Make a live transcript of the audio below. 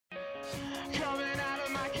Coming out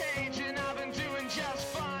of my cage and I've been doing just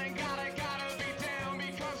fine. Gotta be down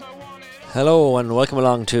because I want it. Hello and welcome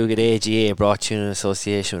along to G'day GA, brought to you in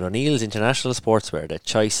association with O'Neill's International Sportswear, the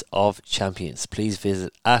choice of champions. Please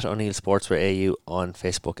visit at O'Neill Sportswear AU on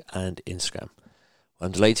Facebook and Instagram.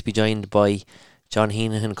 I'm delighted to be joined by John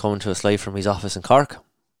Heenan, coming to us live from his office in Cork.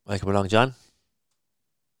 Welcome along, John.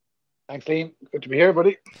 Thanks, Liam. Good to be here,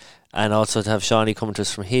 buddy. And also to have Seanie coming to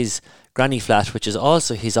us from his granny flat, which is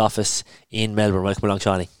also his office in Melbourne. Welcome along,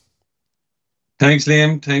 Seanie. Thanks,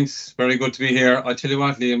 Liam. Thanks. Very good to be here. I tell you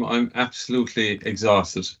what, Liam, I'm absolutely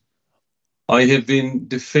exhausted. I have been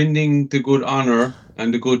defending the good honour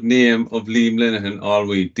and the good name of Liam Lenihan all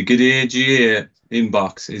week. The G'day GA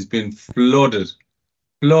inbox has been flooded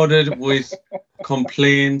with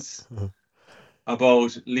complaints about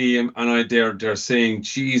Liam, and they're saying,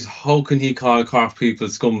 geez, how can he call Cork people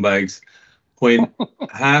scumbags when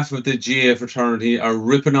half of the GA fraternity are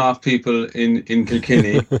ripping off people in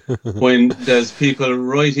Kilkenny, when there's people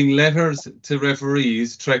writing letters to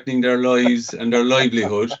referees threatening their lives and their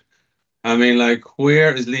livelihood. I mean, like,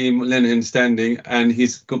 where is Liam Lenihan standing? And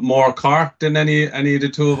he's got more Cork than any of the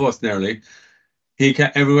two of us nearly. He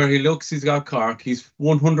can, everywhere he looks, he's got Cork. He's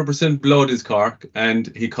 100% blood is Cork,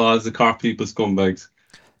 and he calls the Cork people scumbags.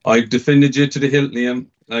 I've defended you to the hilt, Liam.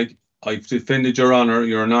 Like, I've defended your honour.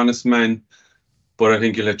 You're an honest man. But I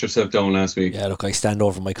think you let yourself down last week. Yeah, look, I stand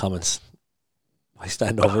over my comments. I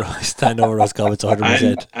stand over those comments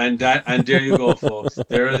 100%. And there you go, folks.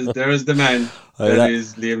 There is the man that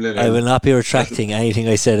is Liam Lenihan. I will not be retracting anything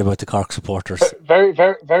I said about the Cork supporters.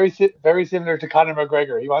 Very similar to Conor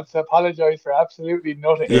McGregor. He wants to apologise for absolutely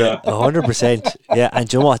nothing. Yeah, 100%. Yeah, and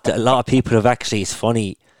do you know what? A lot of people have actually, it's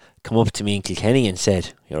funny, come up to me in Kilkenny and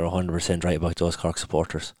said, you're 100% right about those Cork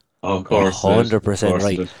supporters. Oh, of course. 100%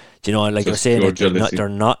 right. Do you know, like you're saying, they're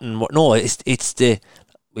not in more. No, it's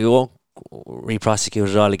we won't re-prosecute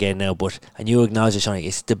it all again now, but, and you acknowledge it, Seanie,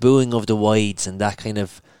 it's the booing of the wides and that kind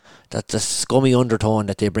of, that's a scummy undertone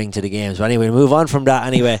that they bring to the games. But anyway, move on from that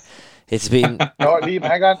anyway. It's been... No, Liam,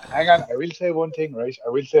 hang on. I will say one thing, right?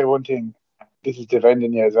 This is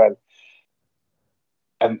defending you as well.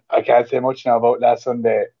 And I can't say much now about last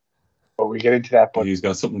Sunday, but we'll get into that. But he's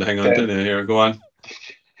got something to hang on to here. Go on.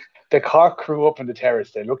 The Cork crew up on the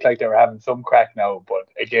terrace, they looked like they were having some crack now, but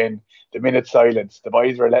again, the minute silence, the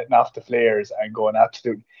boys were letting off the flares and going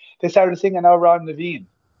absolutely. They started singing our Ron Levine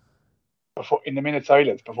in the minute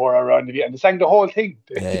silence before our Ron Levine, and they sang the whole thing.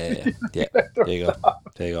 Yeah. There you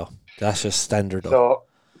go. That's just standard. So,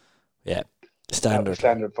 yeah, standard.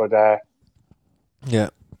 But yeah.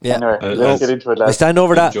 Anyway, let's get into it. I stand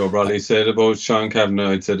over that. Joe Bradley said about Sean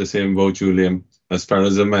Kavanagh, I'd say the same about you, Liam, as far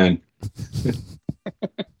as a man.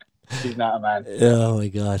 He's not a man. Oh my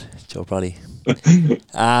God, Joe Bradley.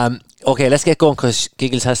 Okay, let's get going because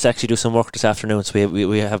Giggles has to actually do some work this afternoon, so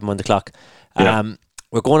we have him on the clock.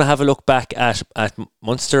 We're going to have a look back at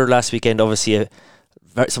Munster last weekend. Obviously,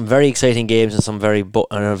 some very exciting games and some a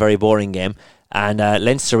very boring game. And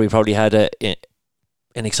Leinster, we probably had an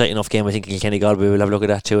exciting enough game. I think in Kilkenny Galway, we'll have a look at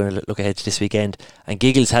that too and look ahead to this weekend. And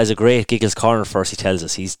Giggles has a great Giggles corner for us. He tells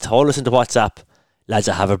us, he's told us into WhatsApp, lads,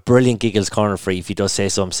 I have a brilliant Giggles corner for you, if he does say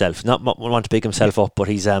so himself. Not want to pick himself up, but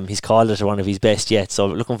he's called it one of his best yet. So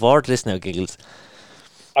looking forward to this now, Giggles.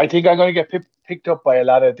 I think I'm going to get picked up by a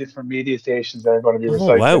lot of different media stations that are going to be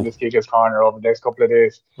recycling this Giggles corner over the next couple of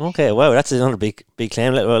days. Okay, wow, that's another big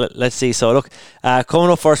claim. Let's see. So look, coming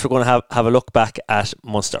up first, we're going to have a look back at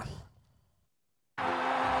Munster.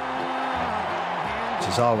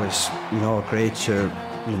 It's always, great to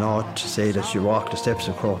say that you walk the steps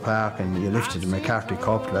of Croke Park and you lifted the McCarthy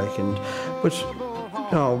Cup, but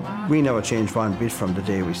we never changed one bit from the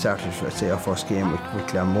day we started, let's say, our first game with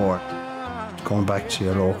Glenmore. Going back to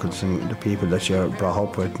your locals and the people that you're brought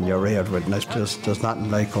up with and you're reared with, and there's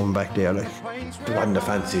nothing like coming back there. It wasn't a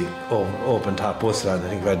fancy open top bus line. I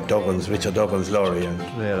think we had Richard Duggan's lorry and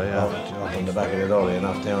up on the back of the lorry and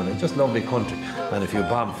off down. It's just lovely country and a few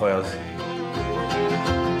bonfires.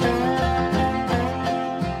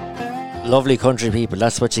 Lovely country people.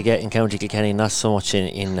 That's what you get in County Kilkenny, not so much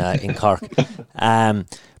in Cork.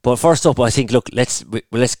 But first up, I think, look, let's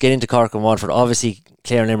get into Cork and Waterford. Obviously,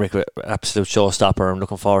 Clare and Limerick were an absolute showstopper. I'm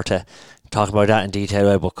looking forward to talking about that in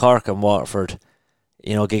detail. But Cork and Waterford,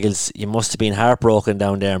 Giggles, you must have been heartbroken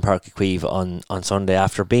down there in Páirc Uí Chaoimh on Sunday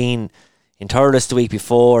after being in Thurles the week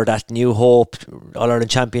before. That new hope, All-Ireland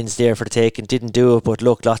champions there for the taking, didn't do it, but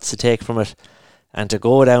look, lots to take from it. And to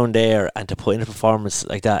go down there and to put in a performance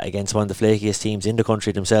like that against one of the flakiest teams in the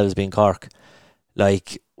country themselves, being Cork,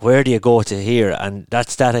 like, where do you go to here? And that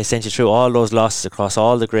stat I sent you through, all those losses across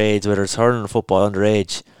all the grades, whether it's hurling or football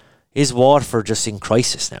underage, is Waterford just in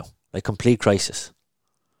crisis now? like complete crisis.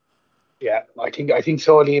 Yeah, I think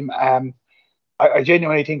so, Liam. I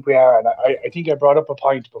genuinely think we are, and I think I brought up a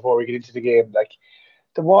point before we get into the game. Like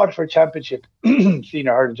the Waterford Championship,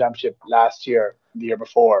 Senior Hurling Championship last year, the year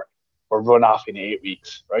before, were run off in 8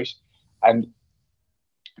 weeks, right? And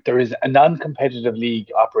there is a non-competitive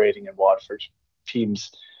league operating in Waterford.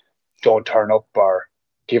 Teams don't turn up or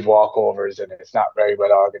give walkovers, and it's not very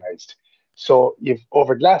well organised. So you've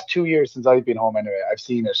over the last 2 years since I've been home anyway, I've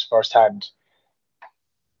seen it firsthand.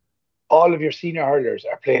 All of your senior hurlers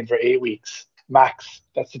are playing for 8 weeks max.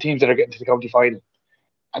 That's the teams that are getting to the county final,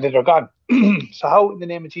 and then they're gone. So how in the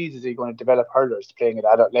name of Jesus are you going to develop hurlers to playing at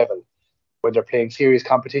adult level when they're playing serious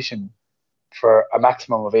competition for a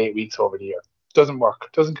maximum of 8 weeks over the year? Doesn't work.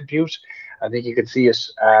 Doesn't compute. I think you can see it.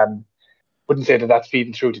 Wouldn't say that that's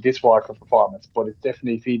feeding through to this Waterford performance, but it's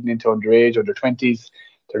definitely feeding into underage, under 20s.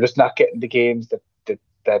 They're just not getting the games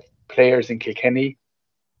that players in Kilkenny,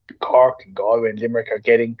 Cork, and Galway and Limerick are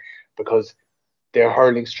getting because their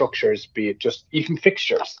hurling structures, be it just even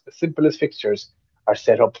fixtures, as simple as fixtures, are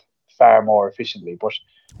set up far more efficiently. But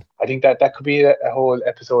I think that could be a whole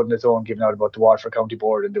episode in its own, given out about the Waterford County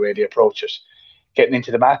Board and the way they approach it. Getting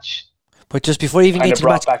into the match. But just before you even get Kind into of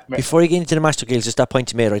the match, brought back before you get into the match, Giggles, just that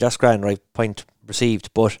point you made, right? That's grand, right? Point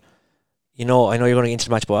received. But I know you're going to get into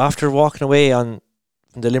the match, but after walking away on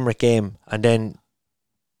the Limerick game and then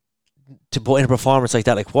to put in a performance like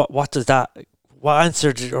that, like what does that? What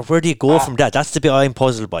answer or where do you go from that? That's the bit I'm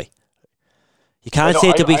puzzled by. You can't say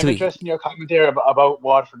it to be. I'm addressing your comment there about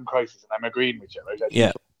Waterford and crisis, and I'm agreeing with you. Right?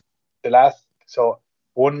 Yeah.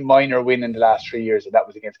 One minor win in the last 3 years, and that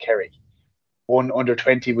was against Kerry. One under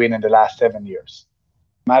 20 win in the last 7 years.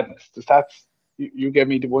 Madness. The stats, you give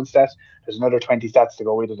me the one stat, there's another 20 stats to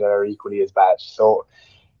go with it that are equally as bad. So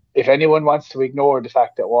if anyone wants to ignore the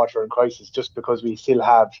fact that Waterford in crisis just because we still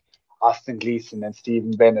have Austin Gleeson and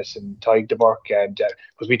Stephen Bennett and Tyg de Burke, and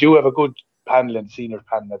because we do have a good panel in the senior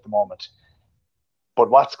panel at the moment, but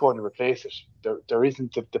what's going to replace it? There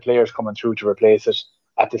isn't the players coming through to replace it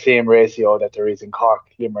at the same ratio that there is in Cork,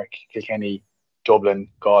 Limerick, Kilkenny, Dublin,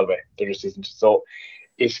 Galway. There just isn't. So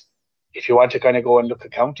if you want to kind of go and look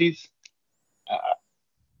at counties,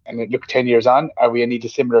 and look 10 years on, are we any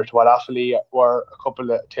dissimilar to what Offaly were a couple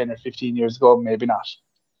of 10 or 15 years ago? Maybe not.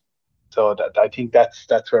 So I think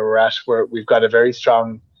that's where we're at, where we've got a very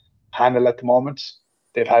strong handle at the moment.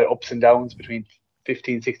 They've had ups and downs between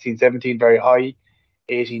 15, 16, 17, very high,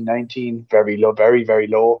 18, 19, very low, very, very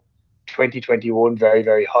low, 2021, very,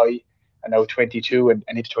 very high, and now 22 and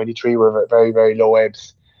into 23 were very, very low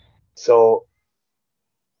ebbs. So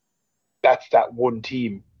that's that one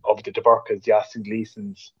team of the de Burkes, the Austin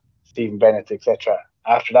Gleesons, Stephen Bennett, etc.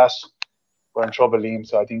 After that, we're in trouble, Liam.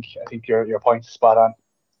 So I think your point is spot on.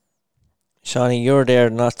 Seanie, you're there,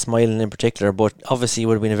 not smiling in particular, but obviously you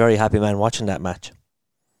would have been a very happy man watching that match.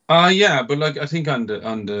 Yeah, but like I think on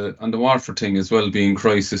the Waterford thing as well, being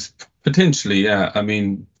crisis potentially. Yeah, I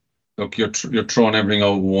mean, look, you're throwing everything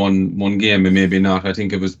out one game and maybe not. I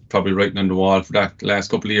think it was probably writing on the wall for that last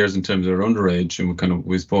couple of years in terms of their underage, and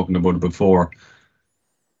we've spoken about it before.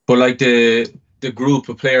 But like the group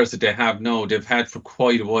of players that they have now, they've had for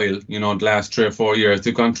quite a while. The last 3 or 4 years,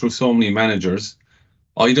 they've gone through so many managers.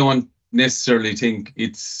 I don't necessarily think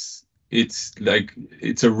it's like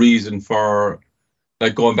it's a reason for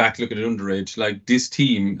like going back looking at underage. Like this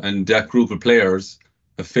team and that group of players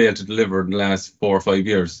have failed to deliver in the last 4 or 5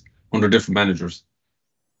 years under different managers.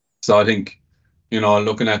 So I think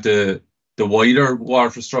looking at the wider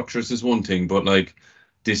Waterford structures is one thing, but like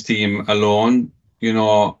this team alone,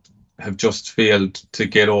 have just failed to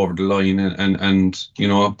get over the line, and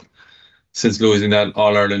since losing that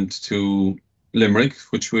All Ireland to Limerick,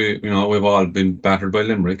 which we've all been battered by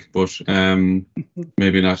Limerick, but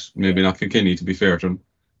maybe not Kilkenny, to be fair to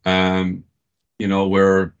them.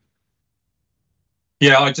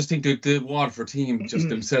 I just think that the Waterford team, just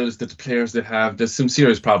themselves, that the players they have, there's some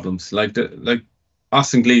serious problems. Like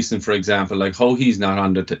Austin Gleeson, for example, like how he's not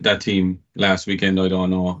on that team last weekend, I don't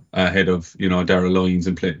know, ahead of Darragh Lyons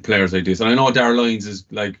and players like this. And I know Darragh Lyons is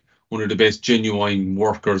like one of the best genuine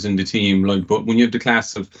workers in the team. Like, but when you have the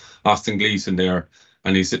class of Austin Gleeson there,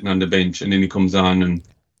 and he's sitting on the bench, and then he comes on and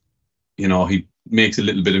he makes a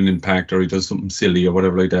little bit of an impact, or he does something silly or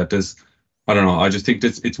whatever like that. I don't know. I just think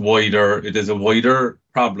it's wider. It is a wider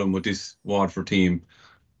problem with this Waterford team.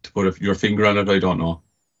 To put your finger on it, I don't know.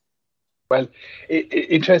 Well,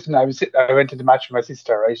 interesting. I went to the match with my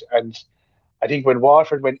sister, right? And I think when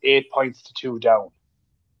Waterford went 8 points to 2 down,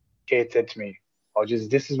 Kate said to me, "Oh, Jesus,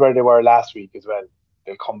 this is where they were last week as well.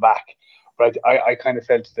 They'll come back." But I kind of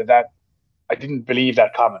felt that I didn't believe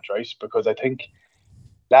that comment, right? Because I think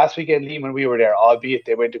Last weekend, Liam, when we were there, albeit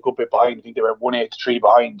they went a good bit behind, I think they were 1-8-3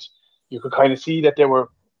 behind, you could kind of see that they were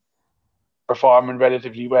performing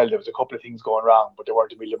relatively well. There was a couple of things going wrong, but they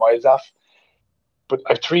weren't a million miles off. But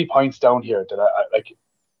I have 3 points down here that I like.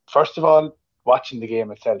 First of all, watching the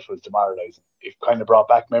game itself was demoralising. It kind of brought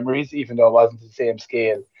back memories, even though it wasn't the same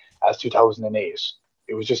scale as 2008.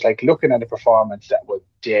 It was just like looking at a performance that was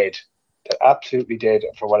dead. That absolutely dead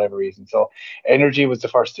for whatever reason. So energy was the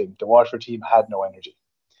first thing. The Waterford team had no energy.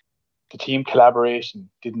 The team collaboration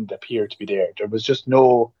didn't appear to be there. There was just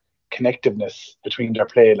no connectiveness between their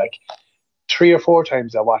play. Like 3 or 4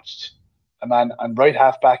 times I watched a man on right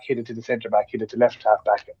half back hit it to the centre back, hit it to left half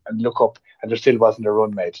back, and look up, and there still wasn't a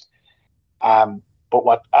run made. But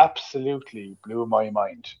what absolutely blew my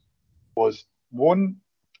mind was one,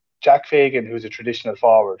 Jack Fagan, who's a traditional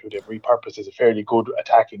forward, who they've repurposed as a fairly good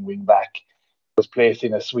attacking wing back, was placed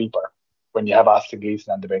in a sweeper when you have Austin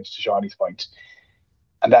Gleeson on the bench, to Seanie's point.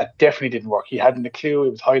 And that definitely didn't work. He hadn't a clue.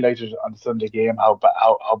 It was highlighted on the Sunday game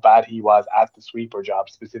how bad he was at the sweeper job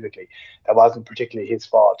specifically. That wasn't particularly his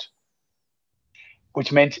fault.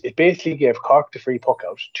 Which meant it basically gave Cork the free puck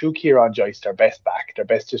out to Kieran Joyce, their best back, their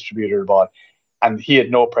best distributor of the ball, and he had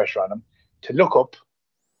no pressure on him, to look up,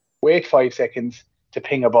 wait 5 seconds to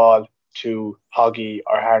ping a ball to Hoggy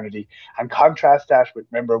or Harnedy, and contrast that with,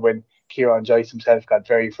 remember when Kieran Joyce himself got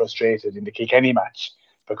very frustrated in the Kilkenny match,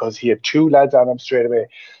 because he had 2 lads on him straight away.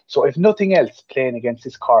 So if nothing else, playing against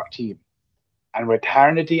this Cork team, and with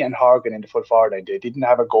Harnedy and Horgan in the full forward line, they didn't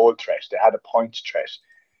have a goal threat, they had a point threat.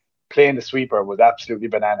 Playing the sweeper was absolutely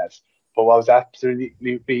bananas. But what was absolutely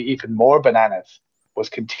even more bananas was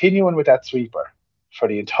continuing with that sweeper for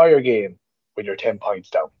the entire game when you're 10 points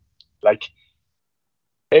down. Like,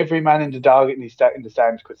 every man in the dog in the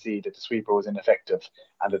stand could see that the sweeper was ineffective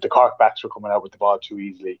and that the Cork backs were coming out with the ball too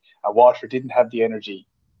easily. And Waterford didn't have the energy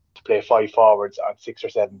to play 5 forwards on 6 or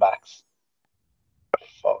 7 backs.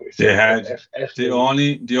 They had the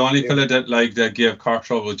only fella that gave Cork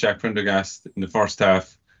trouble was Jack Prendergast in the first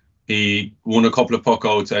half. He won a couple of puck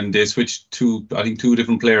outs, and they switched to, I think, 2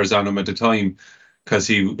 different players on him at the time, because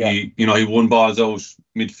he won balls out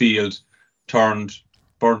midfield, turned,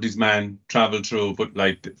 burned his man, travelled through, but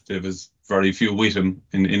like there was very few with him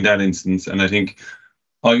in that instance. And I think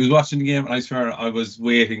I was watching the game, and I swear I was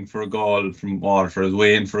waiting for a goal from Waterford. I was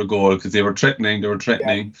waiting for a goal because they were threatening.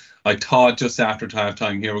 Yeah. I thought just after half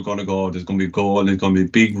time, here we're going to go. There's going to be a goal, and it's going to be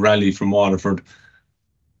a big rally from Waterford.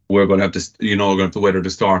 We're going to have to, we're going to have to weather the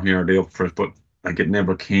storm here. They up for it, but like it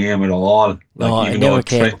never came at all. No, even it never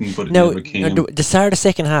came. But it never came. The start of the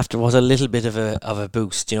second half, there was a little bit of a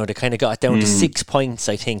boost. They kind of got it down to 6 points,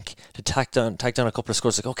 I think. They tacked on a couple of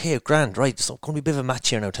scores. Like, okay, grand, right. It's going to be a bit of a match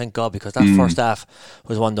here now, thank God, because that first half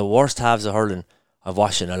was one of the worst halves of hurling I've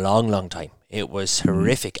watched in a long, long time. It was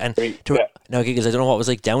horrific. And now, Giggles, I don't know what it was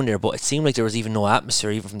like down there, but it seemed like there was even no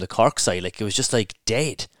atmosphere, even from the Cork side. Like, it was just like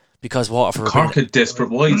dead. Because Waterford Cork had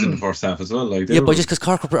desperate wides in the first half as well. Like, but just because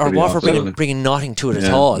Cork or Waterford bringing nothing to it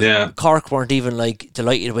at all. Yeah. Cork weren't even like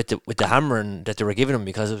delighted with the hammering that they were giving them,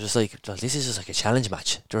 because it was just like, well, this is just like a challenge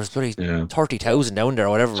match. There was probably 30,000 down there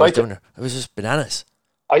or whatever was down there. It was just bananas.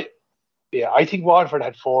 I think Waterford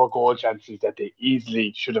had 4 goal chances that they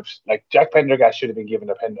easily should have. Like, Jack Prendergast should have been given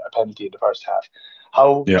a penalty in the first half.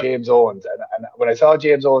 James Owens, and when I saw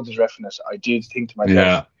James Owens as refereeing it, I did think to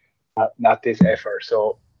myself, not this effort.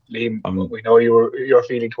 So, Liam, we know you're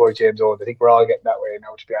feeling towards James Owens. I think we're all getting that way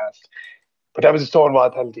now, to be honest. But that was a stonewall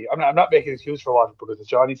penalty. I'm not making an excuse for Waterford, because as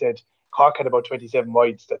Johnny said, Cork had about 27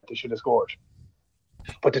 wides that they should have scored.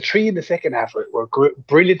 But the 3 in the second half were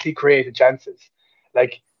brilliantly created chances.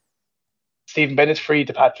 Like, Stephen Bennett's free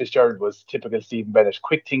to Pat Fitzgerald was typical Stephen Bennett.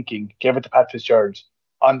 Quick thinking, gave it to Pat Fitzgerald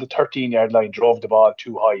on the 13-yard line, drove the ball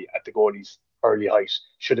too high at the goalie's early height.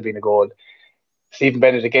 Should have been a goal. Stephen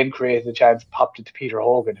Bennett again created a chance, popped it to Peter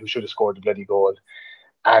Hogan, who should have scored the bloody goal.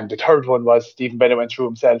 And the third one was Stephen Bennett went through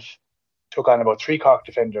himself, took on about 3 Cork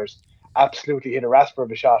defenders, absolutely hit a rasper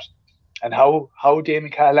of a shot. And how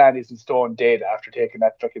Damien Callahan isn't stone dead after taking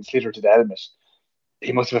that fucking sliotar to the helmet.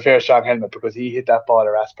 He must have a fair strong helmet, because he hit that ball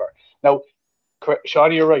a rasper. Now,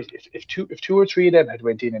 Seanie, you're right. If 2 or 3 of them had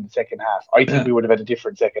went in the second half, I think we would have had a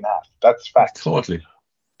different second half. That's fact. Totally.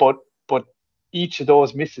 But each of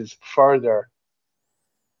those misses further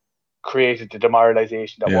created the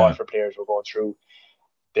demoralisation that Waterford players were going through.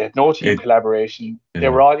 They had no team collaboration. They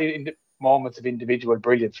were all in the moments of individual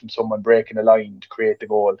brilliance from someone breaking a line to create the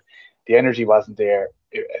goal. The energy wasn't there.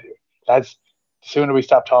 Lads, the sooner we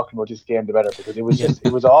stop talking about this game, the better, because it was just,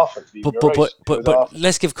 it was awful. But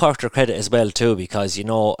let's give Cork their credit as well too, because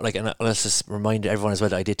and let's just remind everyone as well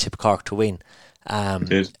that I did tip Cork to win.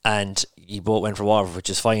 And you both went for Waterford, which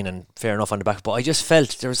is fine and fair enough on the back. But I just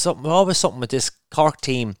felt there was always something with this Cork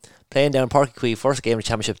team playing down Páirc Uí Chaoimh, first game of the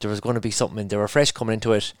championship. There was going to be something. They were fresh coming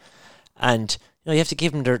into it, and you have to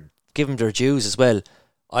give them their dues as well.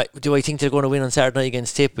 Do I think they're going to win on Saturday night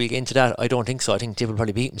against Tip? We'll get into that. I don't think so. I think Tip will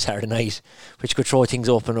probably beat them Saturday night, which could throw things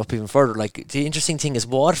open up even further. Like, the interesting thing is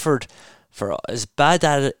Waterford, for as bad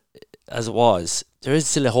at it as it was, there is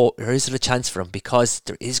still a hope. There is still a chance for them, because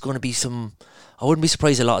there is going to be some. I wouldn't be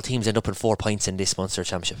surprised a lot of teams end up in 4 points in this Munster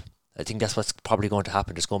Championship. I think that's what's probably going to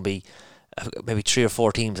happen. There's going to be maybe 3 or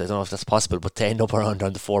 4 teams. I don't know if that's possible, but they end up around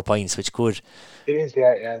the 4 points, which could. It is,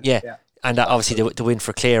 yeah. And that obviously the win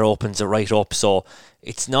for Clare opens it right up. So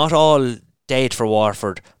it's not all dead for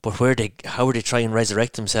Waterford, but how would they try and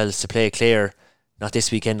resurrect themselves to play Clare? Not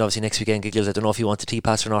this weekend, obviously next weekend. Giggles, I don't know if you want the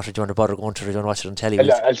T-Pass or not, or do you want to bother going to it, or do you want to watch it on telly?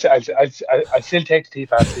 I'll still take the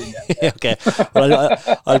T-Pass in, yeah. Okay, well,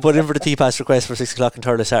 I'll put in for the T-Pass request for 6 o'clock on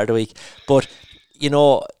Thursday, Saturday week. But,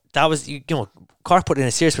 that was, Cork put in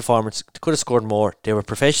a serious performance. They could have scored more. They were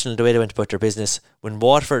professional the way they went about their business. When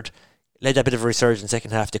Waterford led that bit of a resurgence in the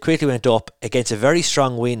second half, they quickly went up against a very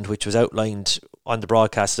strong wind, which was outlined on the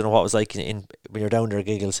broadcast. I don't know what it was like when you're down there,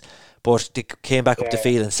 Giggles, but they came back up the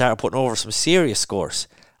field and started putting over some serious scores,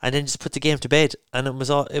 and then just put the game to bed, and it was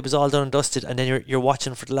all done and dusted. And then you're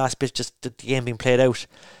watching for the last bit, just the game being played out.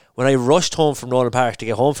 When I rushed home from Nolan Park to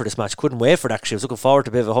get home for this match, couldn't wait for it. Actually, I was looking forward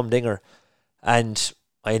to a bit of a humdinger, and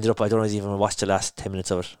I ended up, I don't even watch the last 10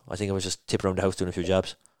 minutes of it. I think I was just tipping around the house doing a few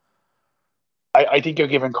jobs. I think you're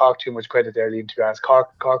giving Cork too much credit there, Liam, to be honest.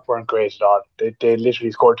 Cork weren't great at all. They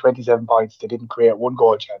literally scored 27 points. They didn't create one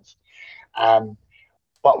goal chance.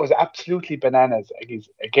 What was absolutely bananas is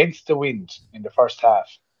against the wind in the first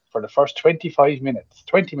half, for the first 20 minutes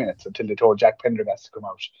until they told Jack Pendergast to come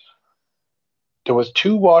out, there was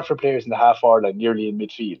 2 Waterford players in the half-hour line nearly in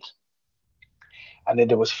midfield. And then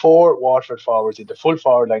there was 4 Waterford forwards in the full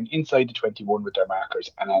forward line inside the 21 with their markers,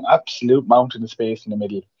 and an absolute mountain of space in the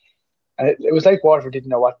middle. And it was like Waterford didn't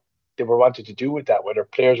know what they were wanted to do with that, whether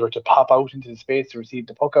players were to pop out into the space to receive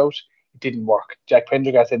the puck out. It didn't work. Jack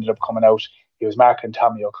Pendergast ended up coming out. He was marking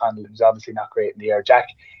Tommy O'Connell, who's obviously not great in the air. Jack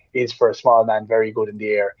is, for a small man, very good in the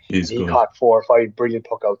air. He caught 4 or 5 brilliant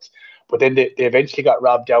puck outs. But then they eventually got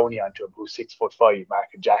Rob Downey onto him, who's 6'5",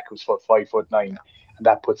 marking Jack, who's 5'9", and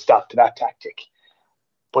that put stop to that tactic.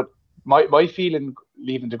 But my feeling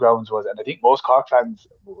leaving the grounds was, and I think most Cork fans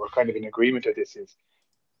were kind of in agreement with this, is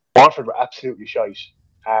Waterford were absolutely shite,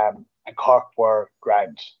 and Cork were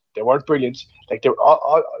grand. They weren't brilliant. Like, they were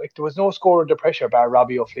like, there was no score under pressure bar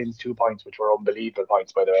Robbie O'Flynn's 2 points, which were unbelievable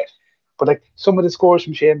points, by the way. But like, some of the scores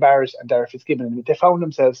from Shane Barrett and Darragh Fitzgibbon, they found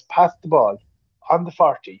themselves past the ball on the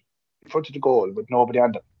 40 in front of the goal with nobody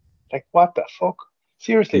on them. Like, what the fuck?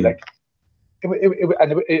 Seriously, like,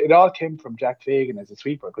 it all came from Jack Fagan as a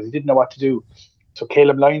sweeper, because he didn't know what to do. So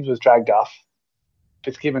Caleb Lyons was dragged off.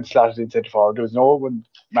 Fitzgibbon slotted in centre forward. There was no one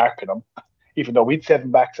marking him, even though we'd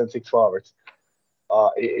 7 backs and 6 forwards.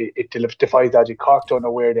 It defies logic. Cork don't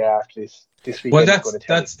know where they are after this weekend. Well,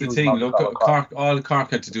 that's the thing. Look, Cork, all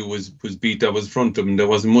Cork had to do was beat that was front of them. There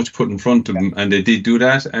wasn't much put in front of them, and they did do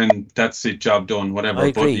that, and that's it. Job done. Whatever. I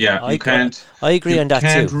agree. But yeah, I agree on that too.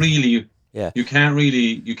 You can't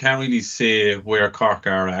really say where Cork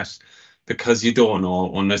are at, because you don't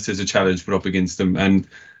know unless there's a challenge put up against them. And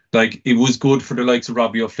like, it was good for the likes of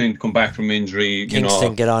Robbie O'Flynn to come back from injury.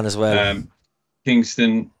 Kingston get on as well.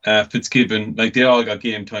 Kingston, Fitzgibbon, like, they all got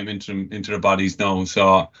game time into their bodies now.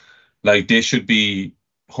 So like, they should be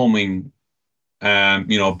humming,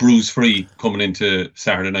 bruise free coming into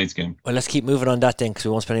Saturday night's game. Well, let's keep moving on that then, because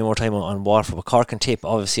we won't spend any more time on Waterford. But Cork and Tip,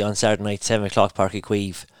 obviously on Saturday night, 7 o'clock, Páirc Uí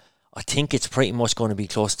Chaoimh. I think it's pretty much going to be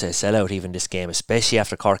close to a sellout even this game, especially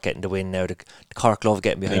after Cork getting the win now. The Cork love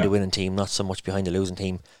getting behind the winning team, not so much behind the losing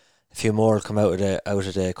team. A few more will come out of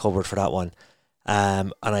the cupboard for that one.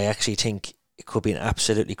 And I actually think it could be an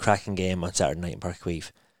absolutely cracking game on Saturday night in Páirc Uí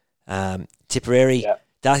Chaoimh. Tipperary,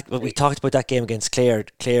 we talked about that game against Clare.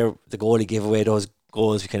 Clare, the goalie, gave away those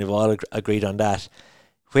goals. We kind of all agreed on that.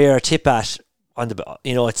 Where Tip at on the,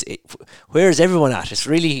 where's everyone at? It's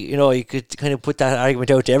really, you could kind of put that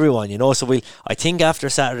argument out to everyone, So I think after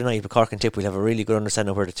Saturday night with Cork and Tip, we'll have a really good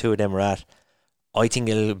understanding of where the two of them are at. I think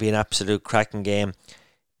it'll be an absolute cracking game.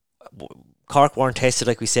 Cork weren't tested,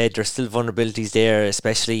 like we said. There's still vulnerabilities there,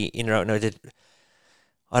 especially in or out now.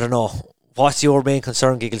 I don't know. What's your main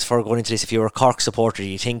concern, Giggles, for going into this? If you're a Cork supporter, do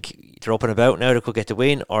you think they're up and about now, they could get the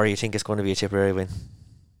win, or you think it's going to be a Tipperary win?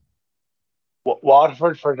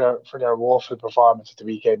 Waterford, for their woeful performance at the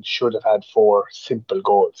weekend, should have had 4 simple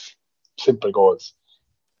goals.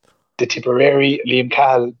 The Tipperary Liam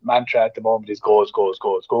Cahill mantra at the moment is goals, goals,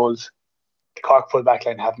 goals, goals. The Cork full back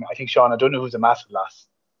line haven't. I think Sean O'Donoghue, who's a massive loss,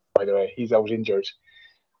 by the way, he's out injured.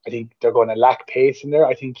 I think they're going to lack pace in there.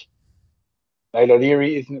 I think Niall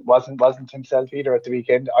O'Leary wasn't himself either at the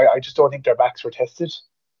weekend. I just don't think their backs were tested.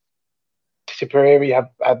 Tipperary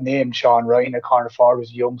have named Sean Ryan a corner forward,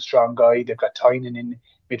 who's a young, strong guy. They've got Tynan in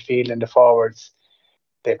midfield and the forwards.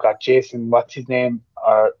 They've got Jason, what's his name?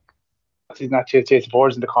 Or he's not Jason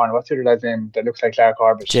Board's in the corner. What's the other guy's name that looks like Clark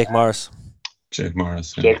Orbit? Jake Morris. Jake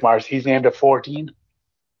Morris. Yeah. Jake Morris. He's named at 14.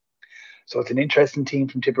 So it's an interesting team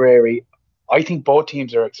from Tipperary. I think both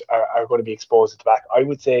teams are going to be exposed at the back. I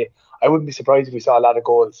would say I wouldn't be surprised if we saw a lot of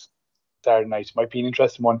goals Saturday night. Might be an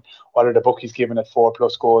interesting one. What are the bookies giving at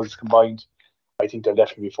 4+ goals combined? I think there'll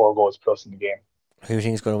definitely be 4 goals plus in the game. Who do you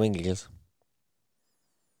think is going to win, Giggles?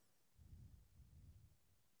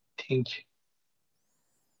 I think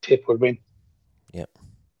Tip will win. Yeah.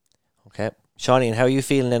 Okay. Seanie, and how are you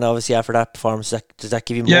feeling then, obviously, after that performance? Does that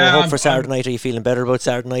give you more hope for Saturday night? Are you feeling better about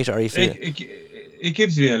Saturday night? Or are you feeling... It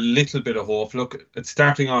gives me a little bit of hope. Look, it's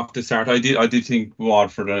starting off the start. I did think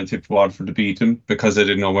Waterford, and I tipped Waterford to beat them because I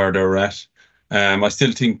didn't know where they were at. I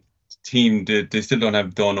still think they still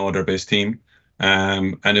don't know their best team.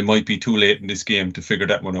 And it might be too late in this game to figure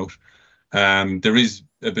that one out. There is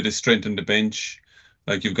a bit of strength on the bench.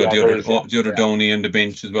 Like you've got the other Downey on the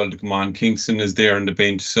bench as well to come on. Kingston is there on the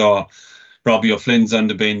bench. So Robbie O'Flynn's on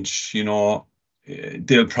the bench. You know,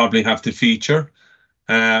 they'll probably have to feature.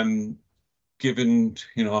 Given,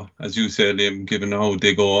 you know, as you said, Liam, given how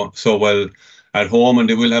they go so well at home, and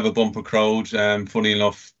they will have a bumper crowd. Funny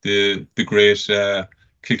enough, the great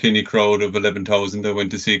Kilkenny crowd of 11,000 that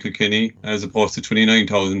went to see Kilkenny, as opposed to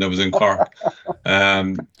 29,000 that was in Cork.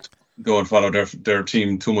 Don't follow their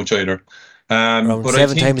team too much either. Around but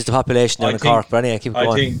 7 times the population down in Cork, but anyway, keep going.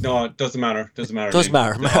 I think, no, it doesn't matter. Doesn't matter. Does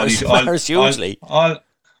matter. Matters hugely.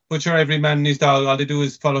 But sure, every man in his dog, all they do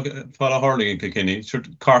is follow hurling in Kilkenny. Sure,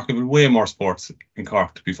 Cork have way more sports in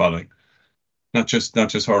Cork to be following, not just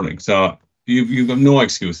hurling. So you have no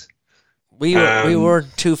excuse. We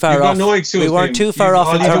weren't too far off. No excuse. We weren't too far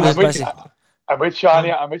off in terms of pressing. I'm with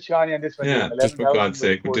Seanie on this one. Yeah, just for God's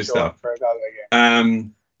sake, we just stop.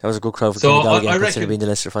 That was a good crowd for Kilkenny Galway game, considering being the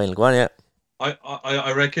Leinster final. Go on, yeah.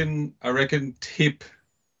 I reckon Tip.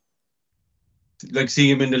 Like seeing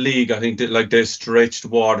him in the league, I think that like they stretched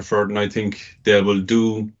Waterford, and I think they will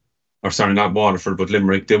do, or sorry, not Waterford, but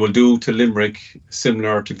Limerick. They will do to Limerick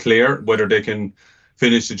similar to Clare. Whether they can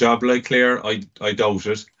finish the job like Clare, I doubt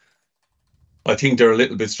it. I think they're a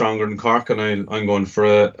little bit stronger than Cork, and I'm going for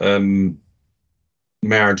a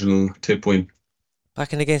marginal Tip win.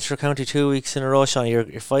 Back in against your county 2 weeks in a row, Sean. You're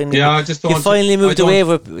finally, you finally moved away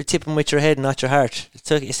with tipping with your head, not your heart.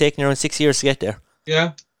 It's taken you around 6 years to get there.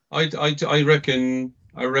 Yeah. I reckon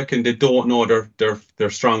they don't know their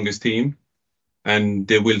strongest team, and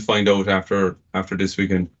they will find out after this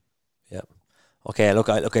weekend. Yeah. Okay. Look,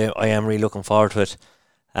 I am really looking forward to it.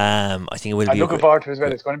 I think it will be. I'm looking forward to it as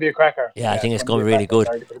well. It's going to be a cracker. Yeah, I think it's going to be really good,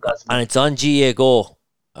 and it's on GA Go.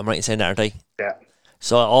 I'm right in saying that, aren't I? Yeah.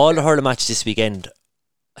 So all the hurling matches this weekend,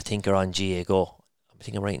 I think, are on GA Go. I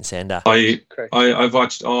think I'm right in saying that. I've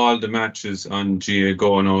watched all the matches on GA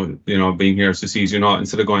Go now, you know, being here, so it's easier, not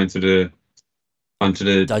instead of going onto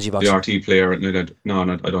the dodgy box. the RT player. No, I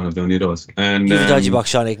don't have any of those. And use the dodgy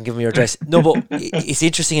box, Seanie. I can give him your address. No, but it's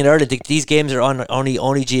interesting in Ireland. These games are on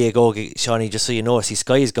only GA Go, Seanie. Just so you know, see,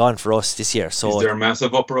 Sky is gone for us this year. So is there a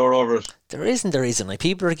massive uproar over it? There isn't. Like,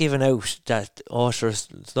 people are giving out that sure,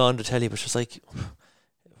 it's not on the telly, but it's just like,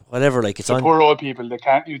 whatever, like, it's the on. Poor old people, they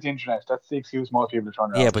can't use the internet. That's the excuse most people are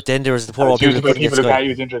trying to. Yeah, but then there's the poor old people who can't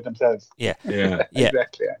use the internet themselves. Yeah.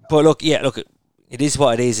 Exactly. But look, it is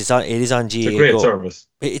what it is. It is on GA. It's a great Go. service.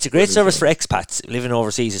 It's a great service for expats living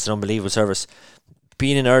overseas. It's an unbelievable service.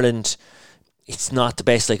 Being in Ireland, it's not the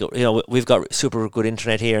best. Like, you know, we've got super good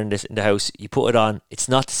internet here in the house. You put it on, it's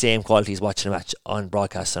not the same quality as watching a match on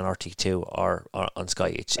broadcast on RT2 or on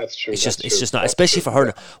Sky. That's true. It's just not, especially for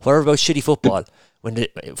hurling. Whatever about shitty football. When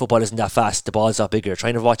the football isn't that fast, the ball's not bigger. You're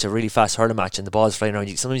trying to watch a really fast hurling match and the ball's flying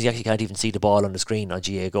around. Sometimes you actually can't even see the ball on the screen on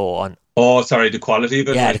GA Go on. Oh, sorry, the quality of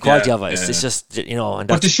it. Yeah, the quality of it. It's just, you know. And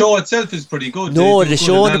but the show itself is pretty good. No, the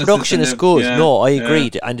show and the production is good. Yeah, no, I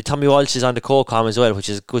agree. And the Tommy Walsh is on the co-com as well, which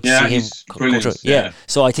is good to see him come through. Yeah.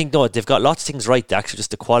 So I think, no, they've got lots of things right. Actually,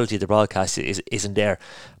 just the quality of the broadcast isn't there.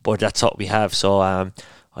 But that's what we have. So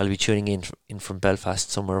I'll be tuning in from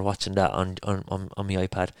Belfast somewhere, watching that on my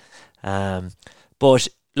iPad. But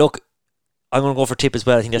look, I'm going to go for Tip as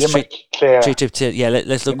well. I think that's three tips. Yeah,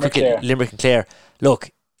 let's look quickly at Limerick and Clare.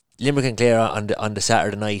 Look, Limerick and Clare on the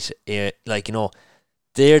Saturday night, like, you know,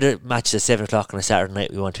 they're the matches at 7 o'clock on a Saturday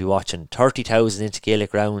night we want to be watching. 30,000 into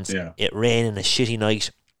Gaelic rounds. Yeah. It rained in a shitty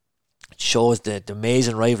night. It shows the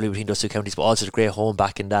amazing rivalry between those two counties, but also the great home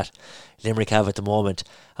backing that Limerick have at the moment.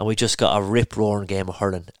 And we just got a rip-roaring game of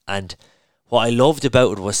hurling. And what I loved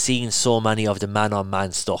about it was seeing so many of the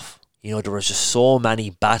man-on-man stuff. You know, there was just so many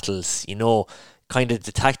battles, you know, kind of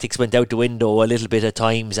the tactics went out the window a little bit at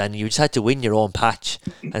times, and you just had to win your own patch.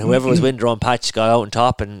 And whoever was winning their own patch got out on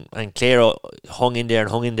top, and Clare hung in there.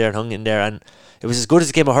 And it was as good as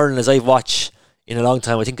a game of hurling as I've watched in a long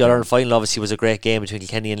time. I think the Ireland final obviously was a great game between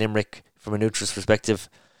Kilkenny and Limerick from a neutral's perspective.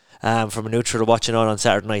 From a neutral watching on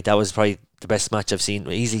Saturday night, that was probably the best match I've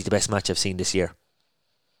seen, easily the best match I've seen this year.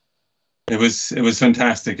 It was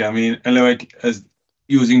fantastic. I mean, like, as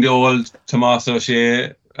using the old Tomas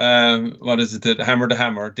O'Shea, what is it? The hammer to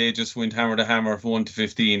hammer. They just went hammer to hammer from 1 to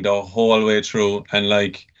 15 the whole way through, and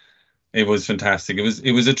like, it was fantastic.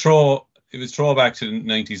 It was a throw. It was throwback to the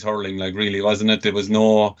 90s hurling, like, really, wasn't it? There was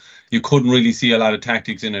you couldn't really see a lot of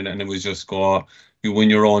tactics in it, and it was just you win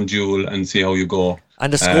your own duel and see how you go.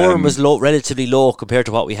 And the scoring was relatively low compared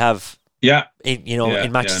to what we have. Yeah,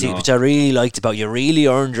 in matches, which I really liked about. You really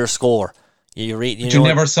earned your score. You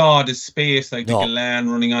never saw the space, like the Galan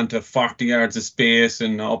running onto 40 yards of space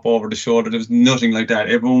and up over the shoulder. There was nothing like that.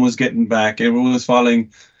 Everyone was getting back. Everyone was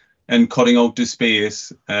falling and cutting out the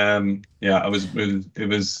space. It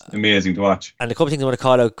was amazing to watch. And a couple of things I want to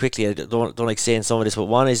call out quickly. I don't like saying some of this, but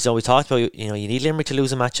one is, we talked about, you need Limerick to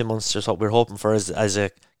lose a match in Munster. That's what we're hoping for as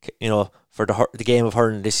a for the game of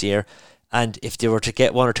hurling this year. And if they were to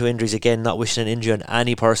get one or two injuries, again, not wishing an injury on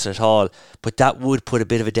any person at all, but that would put a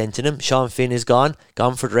bit of a dent in him. Sean Finn is gone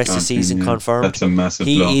for the rest of the season, confirmed. That's a massive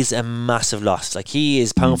loss. He is a massive loss. Like, he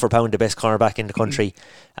is pound for pound the best cornerback in the country.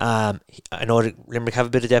 I know that Limerick have a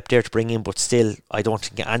bit of depth there to bring in, but still, I don't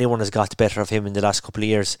think anyone has got the better of him in the last couple of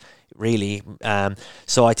years, really.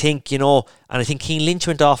 So I think, and I think Keane Lynch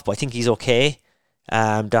went off, but I think he's okay.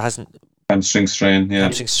 There hasn't... Hamstring strain. He'll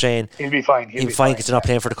be fine. He'll be fine because they're not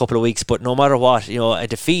playing for a couple of weeks. But no matter what, a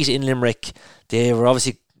defeat in Limerick, they were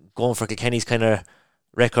obviously going for Kilkenny's kind of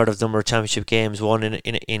record of number of championship games won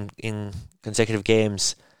in consecutive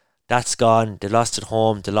games. That's gone. They lost at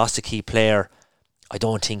home. They lost a key player. I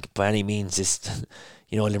don't think by any means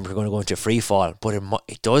Limerick are going to go into a free fall, but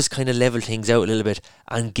it does kind of level things out a little bit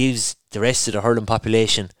and gives the rest of the hurling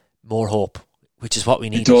population more hope, which is what we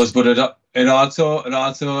need. It does, but it also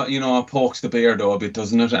pokes the bear though a bit,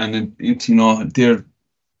 doesn't it? And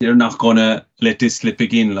they're not gonna let this slip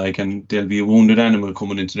again, like, and there'll be a wounded animal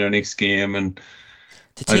coming into their next game. And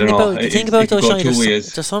the thing about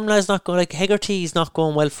those, there's some lads not going, like Hegarty's not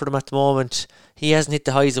going well for them at the moment. He hasn't hit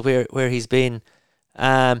the highs of where he's been.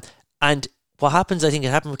 And what happens, I think it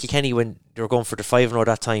happened with Kilkenny when they were going for the 5-0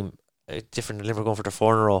 that time, different than Limerick going for the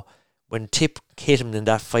 4-0. When Tip hit him in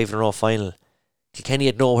that 5-0 final, Kilkenny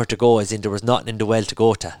had nowhere to go, as in there was nothing in the well to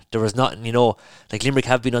go to. There was nothing, like Limerick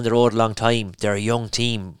have been on the road a long time. They're a young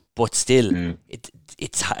team, but still,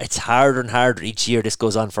 it's harder and harder each year this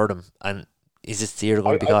goes on for them. And is this the year they're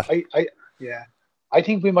going to be caught? I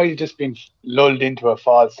think we might have just been lulled into a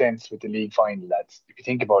false sense with the league final, lads, if you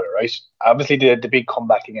think about it, right? Obviously, the big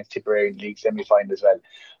comeback against Tipperary in the league semi-final as well.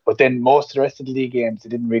 But then most of the rest of the league games, they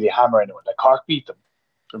didn't really hammer anyone. Like Cork beat them.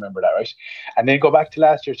 Remember that, right? And then go back to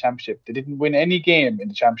last year's championship. They didn't win any game in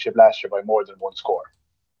the championship last year by more than one score.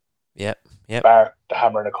 Yep. Bar the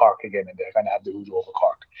hammer and the Cork again, and they kind of have the hoodoo over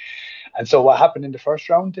Cork. And so what happened in the first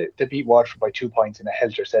round? They beat Waterford by 2 points in a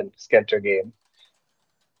helter-skelter game.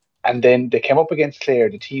 And then they came up against Clare,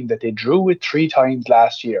 the team that they drew with 3 times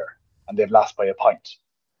last year, and they've lost by a point.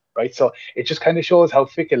 Right? So it just kind of shows how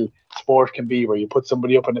fickle sport can be, where you put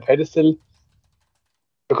somebody up on a pedestal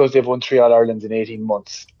because they've won 3 All-Irelands in 18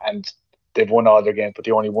 months and they've won all their games, but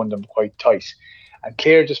they only won them quite tight. And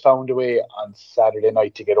Clare just found a way on Saturday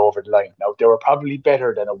night to get over the line. Now, they were probably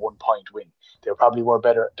better than a 1-point win. They probably were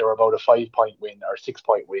better. They were about a 5-point win or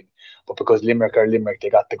 6-point win. But because Limerick are Limerick, they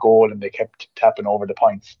got the goal and they kept tapping over the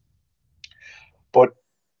points. But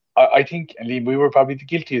I think, and Liam, we were probably the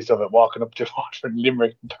guiltiest of it, walking up to Waterford and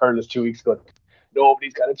Limerick and Thurles 2 weeks ago.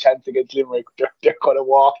 Nobody's got a chance against Limerick. They're going to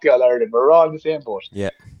walk the All-Ireland. We're all in the same boat. Yeah.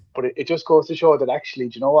 But it just goes to show that actually,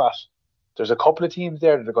 do you know what? There's a couple of teams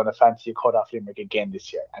there that are going to fancy a cut-off Limerick again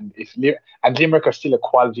this year. And Limerick are still a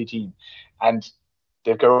quality team. And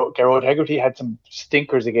Gerard Hegarty had some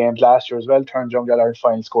stinkers of games last year as well. Turns around the All-Ireland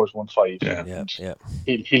final, scores 1-5. Yeah.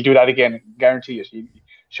 He'll do that again, guarantee it.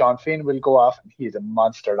 Sean Finn will go off, and he is a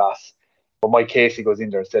monster loss. But Mike Casey goes in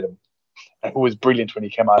there instead of him, who was brilliant when he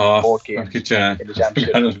came on in both games in the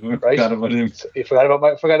championship. Right? Forgot about him. So you forgot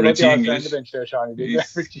about the All-Star on English. the bench there, Sean.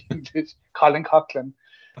 Colin Coughlin.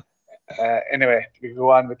 Anyway, we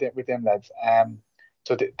go on with them lads.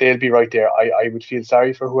 So they'll be right there. I would feel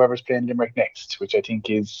sorry for whoever's playing Limerick next, which I think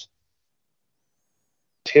is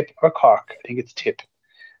Tip or Cork? I think it's Tip.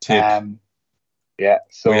 Tip. Yeah.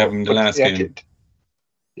 So we have them the last game.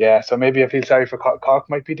 Yeah, so maybe I feel sorry for Cork. Cork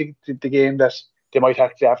might be the game that they might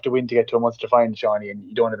actually have to win to get to a Munster final, Seanie, and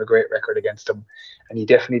you don't have a great record against them, and you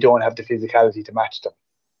definitely don't have the physicality to match them.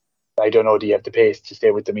 I don't know, do you have the pace to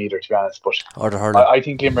stay with them either, to be honest, but Or the hurling. I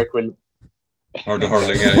think Limerick will... Or the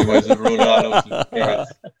hurling, yeah, you might as well rule it all out.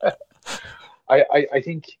 I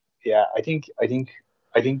think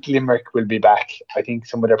Limerick will be back. I think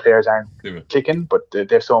some of their players aren't clicking, but they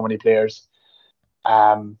have so many players.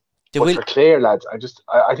 For Clare, lads,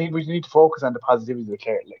 I think we need to focus on the positivity of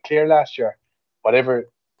Clare. Like Clare last year, whatever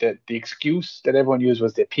the excuse that everyone used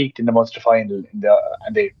was they peaked in the Munster final and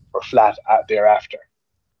they were flat thereafter,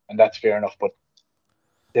 and that's fair enough. But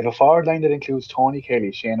they have a forward line that includes Tony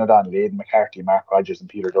Kelly, Shane O'Donnell, Aidan McCarthy, Mark Rogers, and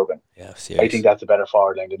Peter Duggan. Yeah, I think that's a better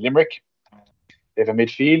forward line than Limerick. They have a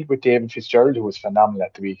midfield with David Fitzgerald, who was phenomenal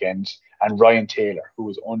at the weekend, and Ryan Taylor, who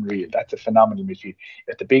was unreal. That's a phenomenal midfield. You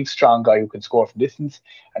got the big, strong guy who can score from distance,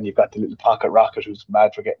 and you've got the little pocket rocket who's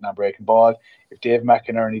mad for getting on breaking ball. If Dave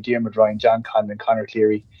McInerney, Diarmuid Ryan, John Conlon, Conor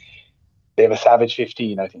Cleary, they have a savage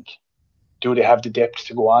 15, I think. Do they have the depth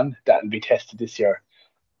to go on? That'll be tested this year.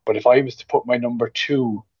 But if I was to put my number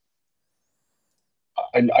 2,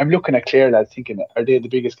 I'm looking at Clare, lads, thinking, are they the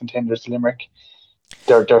biggest contenders to Limerick?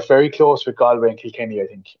 They're very close with Galway and Kilkenny, I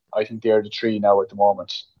think. I think they're the 3 now at the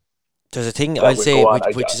moment. There's a thing I'll say,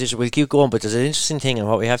 we'll keep going, but there's an interesting thing, and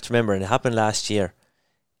what we have to remember, and it happened last year,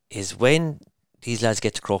 is when these lads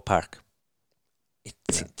get to Croke Park,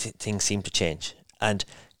 things seem to change. And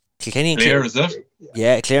Kilkenny and Clare, is that?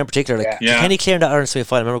 Yeah, Clare in particular. Kilkenny, Clare in that Ireland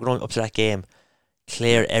semi-final, I remember going up to that game,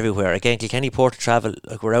 Clare everywhere. Again, Kilkenny Port travel,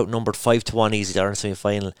 we're outnumbered 5-1 easy, the Ireland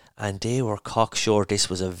semi-final, and they were cocksure this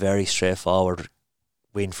was a very straightforward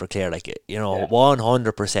win for Clare.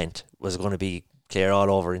 100% was going to be Clare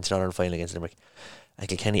all over into the Ireland final against Limerick, and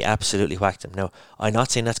Kilkenny absolutely whacked them. Now, I'm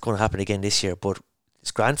not saying that's going to happen again this year, but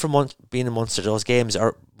it's grand for being in Munster. Those games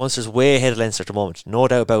are Munster's way ahead of Leinster at the moment, no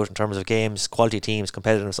doubt about it, in terms of games, quality teams,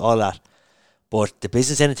 competitiveness, all that. But the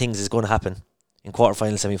business end of things is going to happen in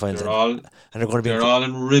quarterfinals, semi-finals, and they're going to be. They're all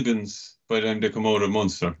in ribbons by the time they come out of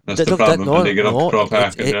Munster. That's the problem. When they get up to Croke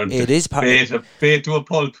Park, it is part paid to a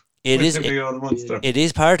pulp. It is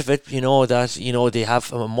part of it, that they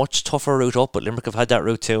have a much tougher route up, but Limerick have had that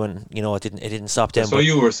route too, and it didn't stop them. So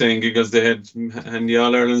you were saying because they had handy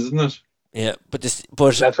All Irelands, isn't it? Yeah, but that's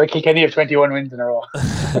why Kilkenny have 21 wins in a row.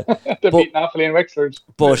 They're beating Offaly and Wexford.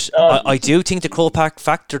 But I do think the Croke Park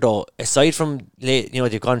factor, though, aside from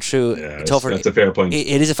they've gone through tougher. That's a fair point.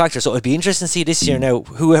 It is a factor. So it'd be interesting to see this year now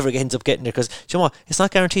whoever ends up getting there, because you know what, it's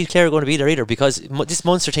not guaranteed Clare are going to be there either, because this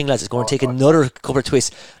Munster thing, lads, is going to take another couple of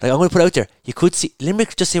twists. Like, I'm going to put out there, you could see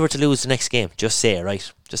Limerick just say were to lose the next game. Just say it, right?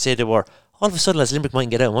 Just say they were. All of a sudden, lads, Limerick might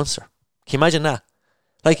get out of Munster. Can you imagine that?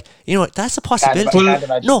 Like, that's a possibility.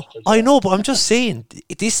 No, I know, but I'm just saying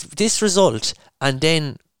this result, and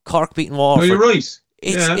then Cork beating Waterford. No, you're right.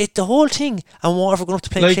 It's the whole thing, and Waterford going up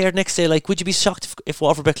to play Clare next day. Like, would you be shocked if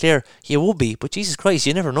Waterford beat Clare? You would be, but Jesus Christ,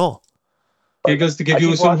 you never know. Because to give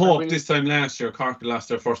you some hope, this time last year, Cork lost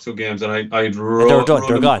their first 2 games, and I'd they're done.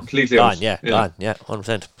 They're gone. Completely gone. out. Yeah,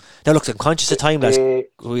 100%. Now look, I'm conscious of time, lads.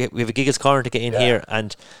 We have a Giggles corner to get in here,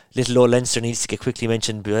 and little old Leinster needs to get quickly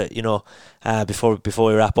mentioned, before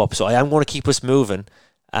we wrap up. So I am going to keep us moving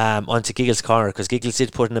onto Giggles corner, because Giggles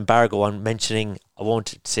did put an embargo on mentioning, I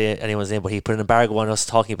won't say anyone's name, but he put an embargo on us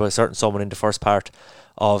talking about a certain someone in the first part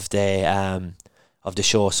of the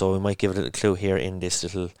show. So we might give it a little clue here in this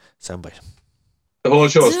little soundbite. The whole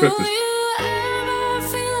show is scripted.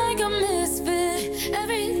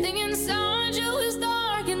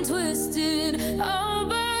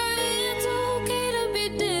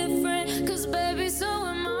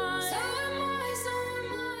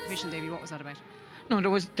 Davy, what was that about? No,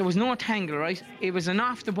 there was no tangle, right? It was an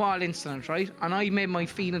off the ball incident, right? And I made my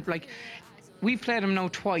feeling like, we've played him now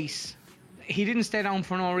twice. He didn't stay down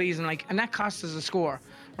for no reason, and that cost us a score,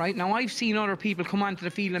 right? Now I've seen other people come onto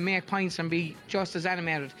the field and make points and be just as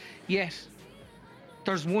animated. Yet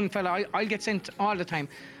there's one fella I'll get sent all the time,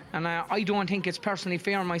 and I don't think it's personally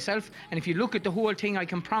fair myself. And if you look at the whole thing, I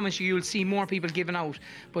can promise you'll see more people giving out.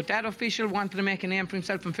 But that official wanted to make a name for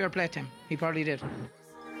himself, and fair play to him. He probably did.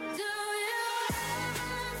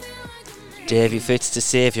 Davy Fitz, the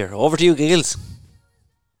saviour. Over to you, Giggles.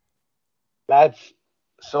 Lads,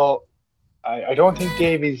 so I don't think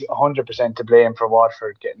Davy's 100% to blame for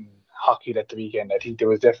Watford getting hockeyed at the weekend. I think there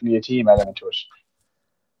was definitely a team element to it.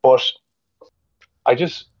 But I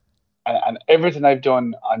just, and everything I've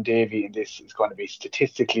done on Davy in this is going to be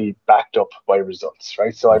statistically backed up by results,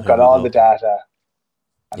 right? So I've got all the data,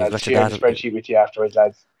 and I'll share the spreadsheet with you afterwards,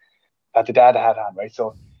 lads. that the data had on, right?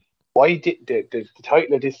 So why the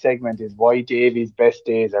title of this segment is why Davy's best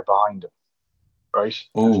days are behind him, right?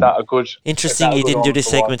 It's not a good. Interesting you didn't do this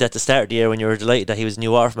segment at the start of the year when you were delighted that he was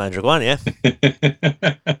new Wharf manager. Go on, yeah.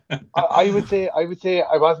 I would say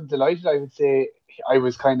I wasn't delighted. I would say I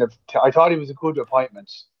was kind of I thought he was a good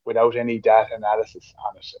appointment without any data analysis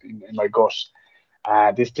on it in my gut.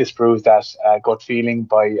 This disproves that gut feeling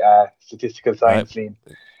by statistical science. Right.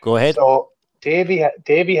 Go ahead. So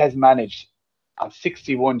Davy has managed on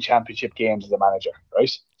 61 championship games as a manager,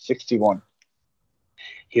 right? 61.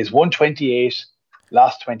 He has won 28,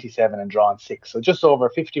 lost 27, and drawn 6. So just over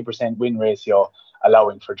 50% win ratio,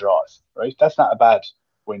 allowing for draws, right? That's not a bad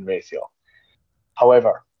win ratio.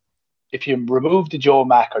 However, if you remove the Joe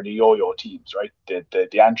Mack or the Yo-Yo teams, right, the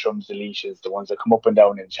Antrums, the Leashes, the ones that come up and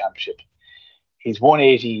down in the championship, he's won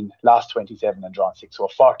 18, lost 27, and drawn 6, so a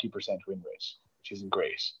 40% win rate, which isn't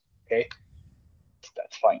great. Okay,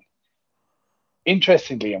 that's fine.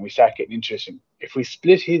 Interestingly, and we start getting interesting, if we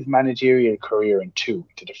split his managerial career in two,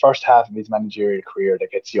 to the first half of his managerial career that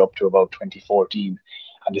gets you up to about 2014,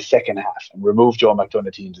 and the second half, and remove Joe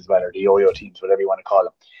McDonough teams as well, or the Yo-Yo teams, whatever you want to call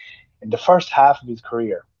them. In the first half of his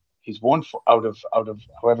career, he's won out of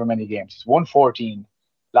however many games. He's won 14,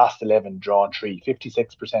 lost 11, drawn 3,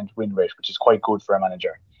 56% win rate, which is quite good for a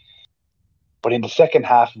manager. But in the second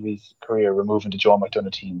half of his career, removing the Joe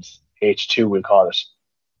McDonough teams, H2 we'll call it,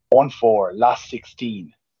 1-4, lost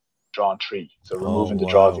 16, drawn 3. So removing the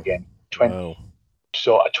draws again, 20.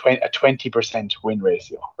 So a 20% win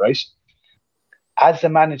ratio, right? As a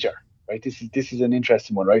manager, right? This is an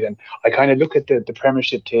interesting one, right? And I kind of look at the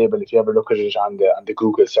Premiership table. If you ever look at it on the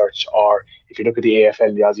Google search, or if you look at the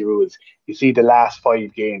AFL, the Aussie rules, you see the last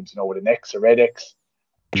 5 games, with an X, a red X,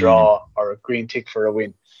 draw, or a green tick for a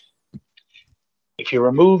win. If you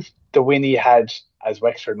remove the win he had as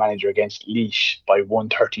Wexford manager against Laois by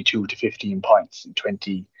 132 to 15 points in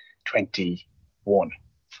 2021,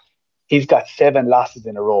 he's got 7 losses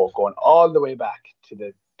in a row, going all the way back to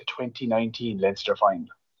the 2019 Leinster final.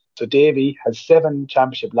 So Davy has 7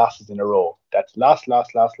 championship losses in a row. That's loss.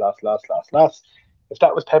 If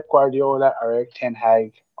that was Pep Guardiola or Eric Ten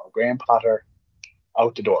Hag or Graham Potter,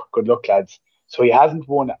 out the door. Good luck, lads. So he hasn't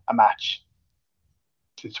won a match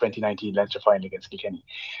since 2019 Leinster final against Kilkenny.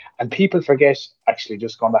 And people forget, actually,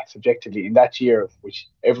 just going back subjectively, in that year, which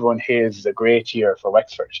everyone hails as a great year for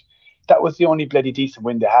Wexford, that was the only bloody decent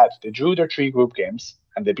win they had. They drew their 3 group games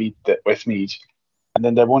and they beat the Westmeath. And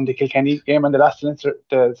then they won the Kilkenny game and the last Leinster,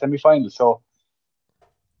 the semi-final. So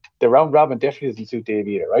the round robin definitely doesn't suit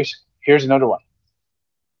Davy either, right? Here's another one.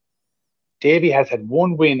 Davy has had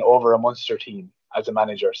 1 win over a Munster team as a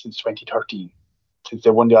manager since 2013, since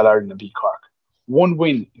they won the All-Ireland and beat Cork. 1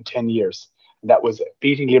 win in 10 years. And that was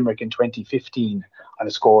beating Limerick in 2015 on a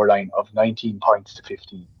scoreline of 19 points to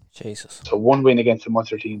 15. Jesus. So 1 win against a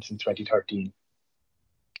Munster team since 2013.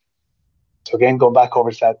 So again, going back over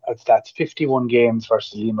stats, 51 games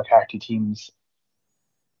versus Liam McCarthy teams.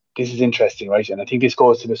 This is interesting, right? And I think this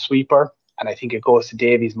goes to the sweeper, and I think it goes to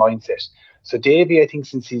Davy's mindset. So Davy, I think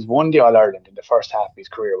since he's won the All-Ireland in the first half of his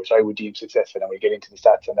career, which I would deem successful, and we'll get into the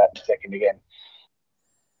stats on that in a second again,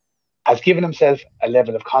 has given himself a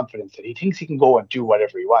level of confidence that he thinks he can go and do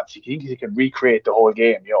whatever he wants. He thinks he can recreate the whole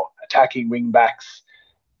game, attacking wing backs,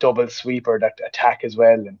 double sweeper that attack as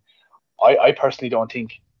well. And I personally don't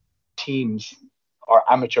think teams or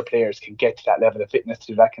amateur players can get to that level of fitness to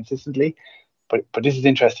do that consistently. But this is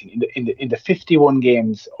interesting. In the 51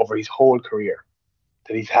 games over his whole career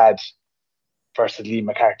that he's had versus Liam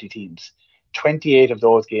McCarthy teams, 28 of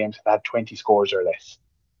those games have had 20 scores or less.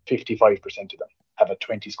 55% of them have had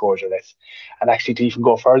 20 scores or less. And actually, to even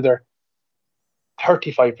go further,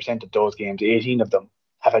 35% of those games, 18 of them,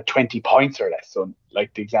 have had 20 points or less. So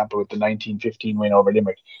like the example with the 1915 win over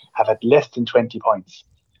Limerick, have had less than 20 points.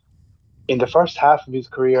 In the first half of his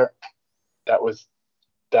career, that was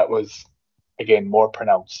again more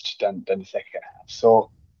pronounced than the second half.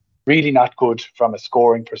 So really not good from a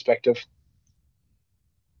scoring perspective.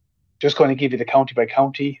 Just going to give you the county by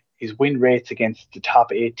county. His win rates against the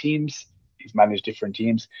top 8 teams. He's managed different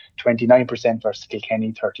teams. 29% versus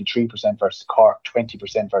Kilkenny, 33% versus Cork,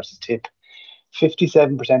 20% versus Tip,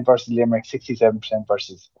 57% versus Limerick, 67%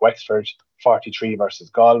 versus Wexford, 43% versus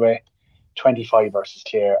Galway, 25% versus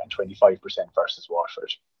Clare, and 25% versus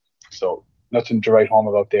Waterford. So nothing to write home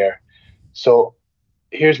about there. So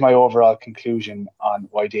here's my overall conclusion on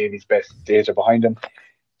why Davy's best days are behind him.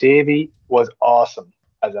 Davy was awesome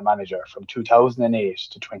as a manager from 2008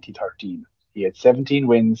 to 2013. He had 17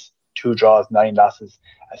 wins, 2 draws, 9 losses,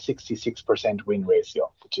 a 66% win ratio,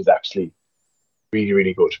 which is actually really,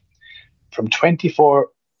 really good. From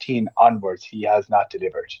 2014 onwards, he has not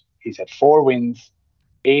delivered. he's had 4 wins,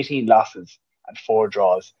 18 losses, and 4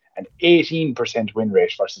 draws, and 18% win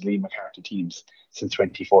rate versus Liam McCarthy teams since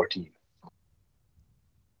 2014.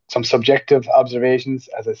 Some subjective observations,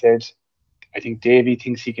 as I said. I think Davy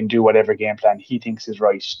thinks he can do whatever game plan he thinks is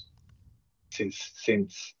right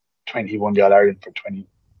since 21 the All-Ireland for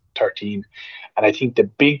 2013. And I think the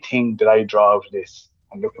big thing that I draw out of this,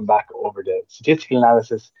 and looking back over the statistical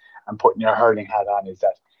analysis and putting your hurling hat on, is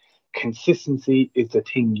that consistency is the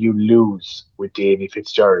thing you lose with Davy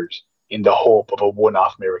Fitzgerald in the hope of a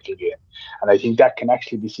one-off miracle game. And I think that can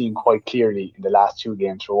actually be seen quite clearly in the last 2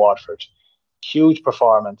 games for Waterford. Huge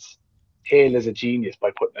performance. Hale is a genius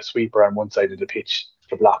by putting a sweeper on one side of the pitch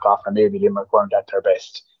to block off, and maybe Limerick weren't at their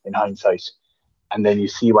best in hindsight. And then you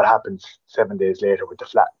see what happens 7 days later with the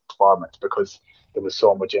flat performance because there was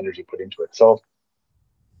so much energy put into it. So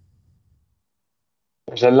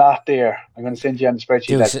there's a lot there. I'm going to send you on the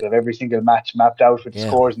spreadsheet that of every single match mapped out with the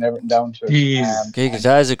scores and everything down to Giggles,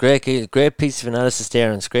 that is a great piece of analysis there,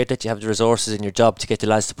 and it's great that you have the resources in your job to get the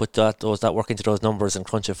lads to put that work into those numbers and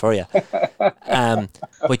crunch it for you.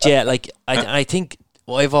 But yeah, like I think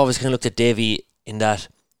I've always kind of looked at Davy in that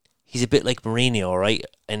he's a bit like Mourinho, right?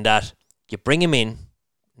 In that you bring him in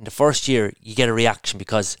the first year, you get a reaction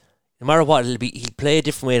because no matter what, he'll play a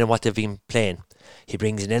different way than what they've been playing. He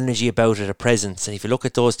brings an energy about it, a presence, and if you look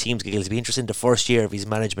at those teams, Giggles, it'll be interesting the first year of his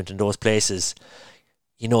management in those places.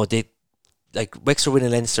 You know, they like Wexford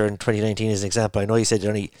winning Leinster in 2019 as an example. I know you said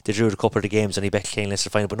they drew a couple of the games and he bet Kane Leinster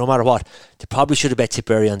final, but no matter what, they probably should have bet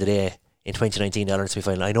Tipperary on the day in 2019 the Ireland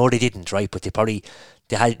semi-final. I know they didn't, right? But they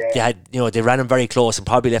had they ran them very close and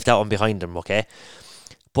probably left that one behind them. Okay,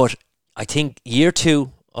 but I think year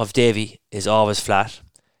 2 of Davy is always flat.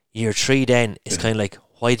 Year 3 then is kind of like,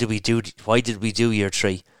 why did we do year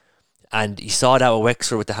 3? And you saw that with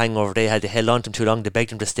Wexford with the hangover. They held on to him too long. They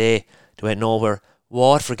begged him to stay. They went nowhere.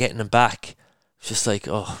 Waterford getting him back. It's just like,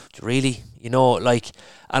 oh, really? You know, like,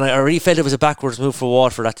 and I really felt it was a backwards move for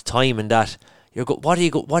Waterford at the time, and that what are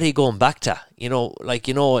you going back to? You know, like,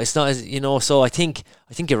 you know, it's not as, you know. So I think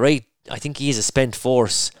you're right. I think he is a spent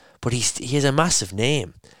force, but he has a massive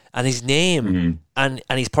name. And his name and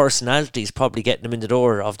his personality is probably getting him in the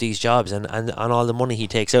door of these jobs and all the money he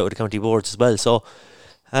takes out of the county boards as well. So,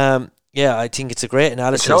 yeah, I think it's a great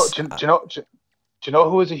analysis. Do you know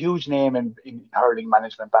who was a huge name in hurling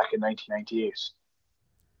management back in 1998?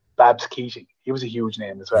 Babs Keating. He was a huge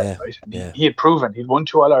name as well, right? I mean, he had proven he'd won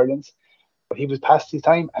 2 All-Irelands, but he was past his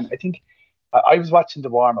time. And I think I was watching the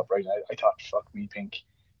warm-up, right? And I thought, fuck me, pink.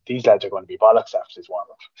 These lads are going to be bollocks after this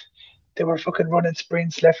warm-up. They were fucking running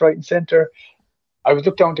sprints left, right and centre. I was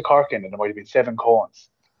looked down to Cork and there might have been 7 cones.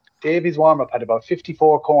 Davy's warm-up had about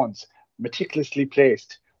 54 cones meticulously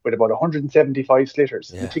placed with about 175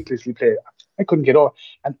 slitters meticulously placed. I couldn't get over.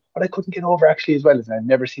 And what I couldn't get over actually as well is, and I've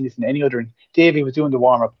never seen this in any other, Davy was doing the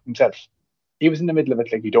warm-up himself. He was in the middle of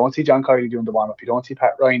it. Like, you don't see John Kiley doing the warm-up. You don't see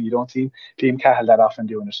Pat Ryan. You don't see Liam Cahill that often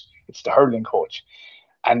doing it. It's the hurling coach.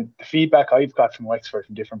 And the feedback I've got from Wexford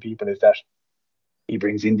from different people is that he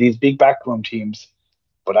brings in these big backroom teams,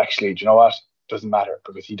 but actually, do you know what? Doesn't matter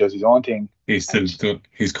because he does his own thing. He's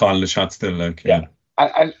calling the shots still, like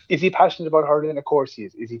And is he passionate about hurling? Of course he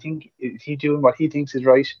is. Is he doing what he thinks is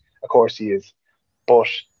right? Of course he is. But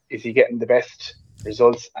is he getting the best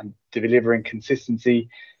results and delivering consistency?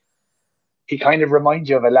 He kind of reminds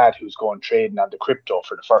you of a lad who's going trading on the crypto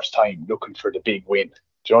for the first time, looking for the big win. Do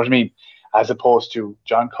you know what I mean? As opposed to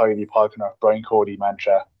John Kiley, Paul Connor, Brian Cody,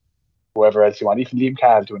 Mantra, whoever else you want, even Liam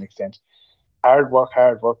Cahill to an extent. Hard work,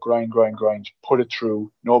 grind, put it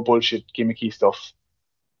through, no bullshit, gimmicky stuff.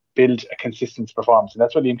 Build a consistent performance. And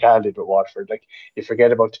that's what Liam Cahill did with Waterford. Like, you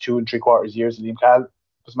forget about the 2 3/4 years Liam Cahill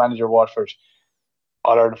was manager of Waterford,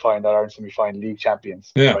 All-Ireland final, All-Ireland semi-final, league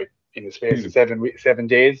champions. Yeah. Right? In the space of 7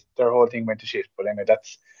 days, their whole thing went to shit. But anyway,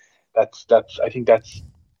 that's I think that's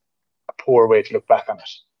a poor way to look back on it.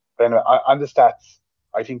 But anyway, on the stats,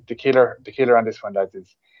 I think the killer on this one, lads,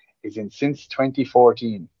 is in since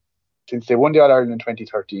 2014, since they won the All-Ireland in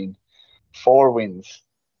 2013, 4 wins,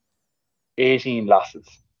 18 losses,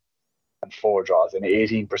 and 4 draws, and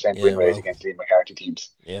 18% win rate against Liam McCarthy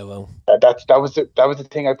teams. Yeah, well, that was the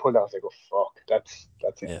thing I pulled out. I was like, oh fuck, that's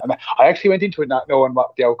it. Yeah. And I actually went into it not knowing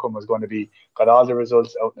what the outcome was going to be. Got all the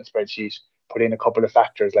results out in a spreadsheet. Put in a couple of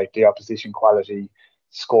factors like the opposition quality,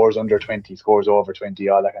 scores under 20, scores over 20,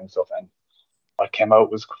 all that kind of stuff, and what came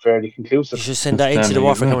out was fairly conclusive. You should send that into the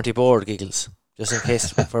Waterford County Board, Giggles, just in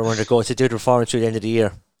case for when they go to do the reform through the end of the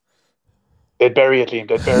year. They'd bury it, Liam.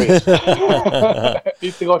 They'd bury it.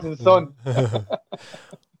 Needs to go to the sun.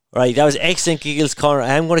 Right, that was excellent, Giggles Corner.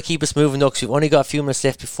 I'm going to keep us moving though, because we've only got a few minutes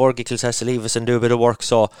left before Giggles has to leave us and do a bit of work.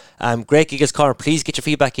 So, great, Giggles Corner. Please get your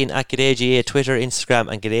feedback in at G'dayGA, Twitter,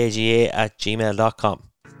 Instagram, and G'dayGA@gmail.com.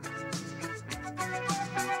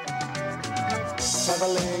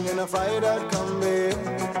 Traveling in a Friday combi.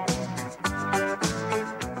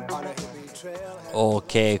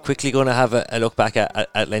 Okay, quickly going to have a look back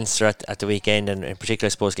at Leinster at the weekend, and in particular, I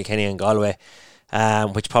suppose, Kilkenny and Galway,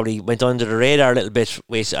 which probably went under the radar a little bit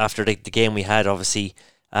after the game we had, obviously,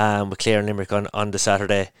 with Clare and Limerick on the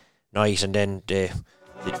Saturday night, and then the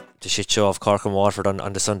shit show of Cork and Waterford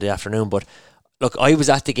on the Sunday afternoon. But look, I was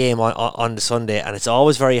at the game on the Sunday, and it's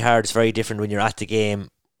always very hard. It's very different when you're at the game,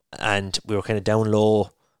 and we were kind of down low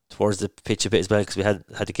towards the pitch a bit as well, because we had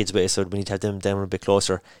the kids with us, so we need to have them down a bit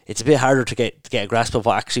closer. It's a bit harder to get a grasp of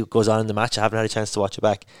what actually goes on in the match. I haven't had a chance to watch it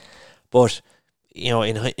back, but you know,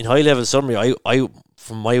 in high level summary, I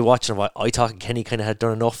from my watching of it, I thought Kenny kind of had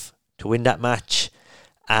done enough to win that match,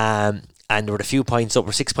 and there were a few points up,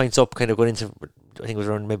 or 6 points up, kind of going into, I think it was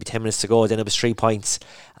around maybe 10 minutes to go. Then it was 3 points,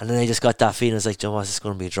 and then I just got that feeling. I was like, John, this is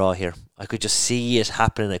going to be a draw here. I could just see it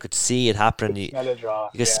happening. I could see it happening. You smell a draw.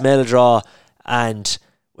 You could smell a draw, and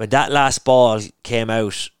when that last ball came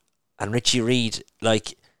out, and Richie Reid,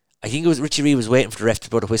 like, I think it was Richie Reid was waiting for the ref to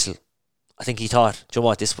blow the whistle. I think he thought, do you know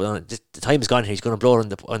what, the time is gone here. He's going to blow on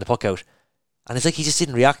the puck out, and it's like he just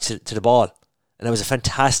didn't react to the ball. And it was a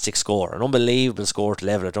fantastic score, an unbelievable score to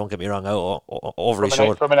level it. Don't get me wrong, over his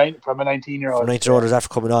shoulder from a 19-year-old. From a 19-year-old after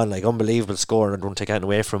coming on, like, unbelievable score, and I don't take anything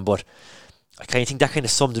away from him. But I kind of think that kind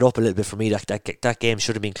of summed it up a little bit for me. That game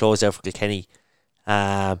should have been closed out for Kilkenny.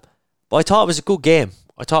 But I thought it was a good game.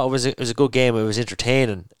 I thought it was a good game. It was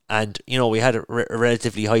entertaining, and you know, we had a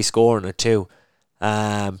relatively high score in it too.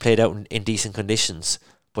 Played out in decent conditions.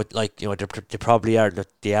 But like, you know, they probably are.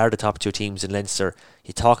 They are the top two teams in Leinster.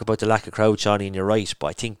 You talk about the lack of crowd, Seanie, and you're right. But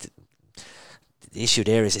I think the issue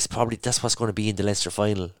there is that's what's going to be in the Leinster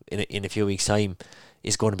final in a few weeks' time.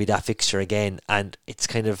 Is going to be that fixture again, and it's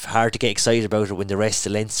kind of hard to get excited about it when the rest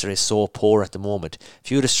of Leinster is so poor at the moment.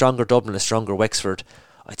 If you had a stronger Dublin, a stronger Wexford,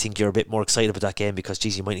 I think you're a bit more excited about that game, because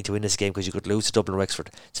geez, you might need to win this game because you could lose to Dublin or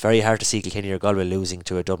Wexford. It's very hard to see Kilkenny or Galway losing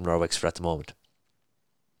to a Dublin or Wexford at the moment.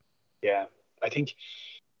 Yeah, I think.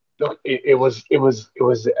 Look, it was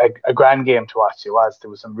a grand game to watch. There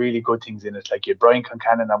was some really good things in it. Like, you had Brian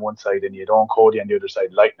Concannon on one side and you had Owen Cody on the other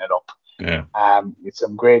side, lighting it up. Yeah. It's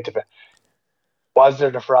some great. Was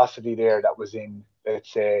there the ferocity there that was in,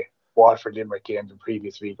 let's say, Waterford Limerick game the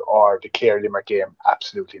previous week, or the Clare Limerick game?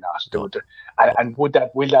 Absolutely not. And will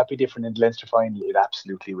that be different in the Leinster final? It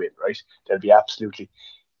absolutely will, right? There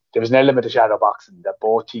was an element of shadow boxing that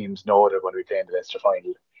both teams know they're going to be playing the Leinster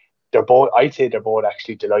final. I'd say they're both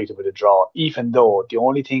actually delighted with a draw, even though the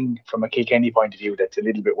only thing from a Kilkenny point of view that's a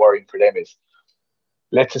little bit worrying for them is,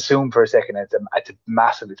 let's assume for a second,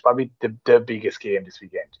 it's probably the biggest game this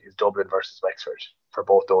weekend is Dublin versus Wexford for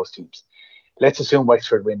both those teams. Let's assume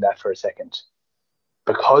Wexford win that for a second.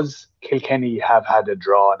 Because Kilkenny have had a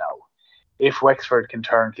draw now, if Wexford can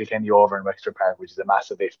turn Kilkenny over in Wexford Park, which is a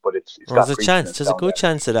massive if, but it's got there's a chance. There's a good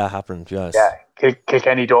chance of that happening, to be honest. Yeah,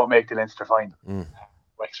 Kilkenny don't make the Leinster final.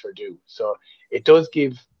 Wexford do. So it does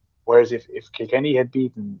give, whereas if Kilkenny had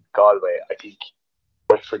beaten Galway, I think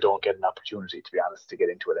Wexford don't get an opportunity, to be honest, to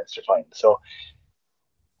get into a Leinster final. So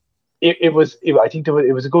it was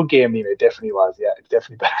a good game. It definitely was. Yeah, it's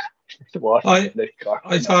definitely better to watch. I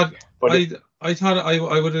thought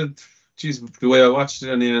I would have. Geez, the way I watched it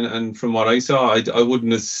and from what I saw, I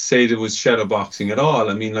wouldn't have said it was shadow boxing at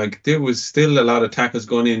all. I mean, like, there was still a lot of tackles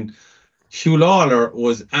going in. Hugh Lawler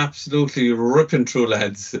was absolutely ripping through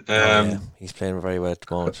lads. He's playing very well at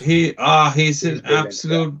the moment.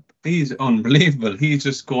 He's unbelievable. He's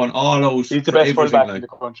just going all out. He's the best fullback in the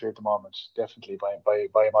country at the moment, definitely by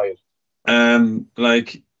a mile.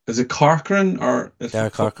 Like, is it Corcoran or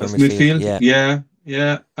Corcoran midfield?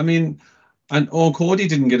 Yeah. I mean, and Cody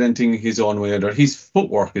didn't get anything his own way either. His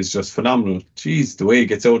footwork is just phenomenal. Jeez, the way he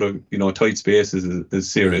gets out of tight spaces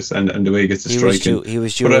is serious, and the way he gets to striking. He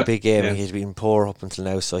was due a big game. Yeah. He's been poor up until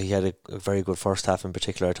now, so he had a very good first half in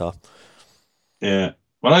particular, I thought. Yeah,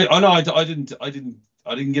 well, I didn't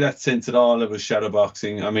get that sense at all. It was shadow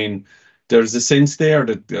boxing. I mean, there's a sense there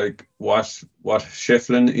that, like, what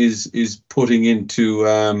Shefflin is putting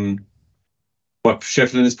into what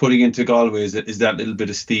Shefflin is putting into Galway is that little bit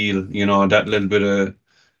of steel, that little bit of,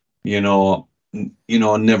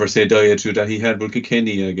 never say die to that he had with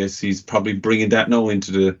Kilkenny. I guess he's probably bringing that now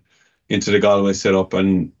into the Galway setup,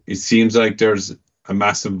 and it seems like there's a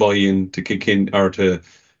massive buy-in to Kilkenny, or to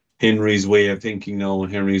Henry's way of thinking now,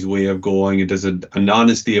 and Henry's way of going. And there's an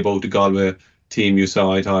honesty about the Galway team you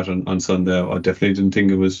saw, I thought, on Sunday. I definitely didn't think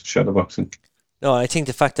it was shadowboxing. No, I think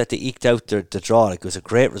the fact that they eked out the draw, like, it was a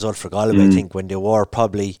great result for Galway. I think when they were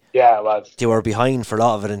probably it was. They were behind for a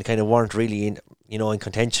lot of it and kind of weren't really in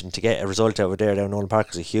contention to get a result out of there down Nolan Park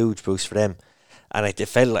was a huge boost for them. And it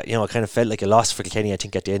felt like, it kind of felt like a loss for Kilkenny, I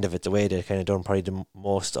think, at the end of it, the way they kind of done probably the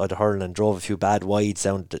most out of hurling and drove a few bad wides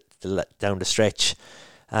down the stretch.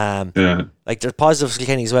 Like, there's positives for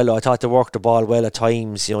Kilkenny as well, though. I thought they worked the ball well at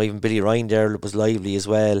times. Even Billy Ryan there was lively as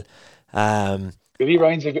well. Billy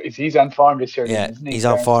Ryan's he's on form this year. Yeah, isn't he? he's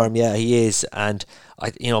on form. Yeah, he is. And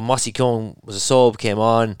Mossy Cohn was a sub, came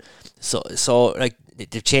on. So like,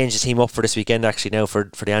 they've changed the team up for this weekend actually now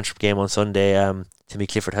for the Antrim game on Sunday. Timmy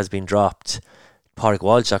Clifford has been dropped. Pádraig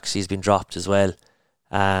Walsh actually has been dropped as well,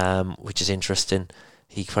 which is interesting.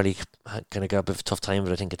 He probably kind of got a bit of a tough time of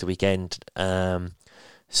it, I think, at the weekend.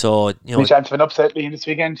 So any chance of an upset Liam this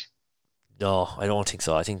weekend? No, I don't think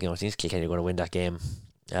so. I think Kilkenny are going to win that game.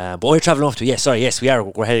 But we're travelling off to we are.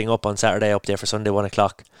 We're heading up on Saturday up there for Sunday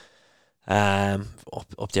 1:00.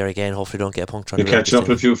 Up there again. Hopefully, don't get a puncture. You catching up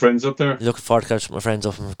with a few friends up there? Looking forward to catching my friends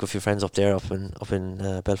up. I've got a few friends up there up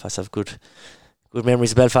in Belfast. I've good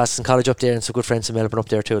memories of Belfast and college up there, and some good friends in Melbourne up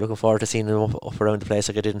there too. Looking forward to seeing them up around the place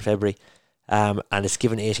like I did in February. And it's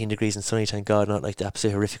given 18 degrees and sunny, thank God, not like the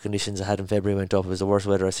absolute horrific conditions I had in February went up. It was the worst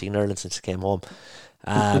weather I've seen in Ireland since I came home.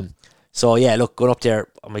 So yeah, look, going up there,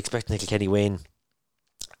 I'm expecting a Kilkenny win.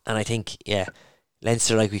 And I think,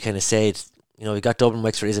 Leinster, like we kind of said, we got Dublin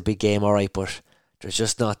Wexford is a big game, alright, but there's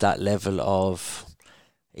just not that level of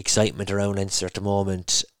excitement around Leinster at the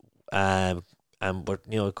moment. But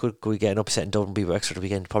could we get an upset in Dublin beat Wexford the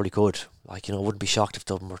weekend? Probably could. Like, wouldn't be shocked if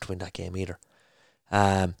Dublin were to win that game either.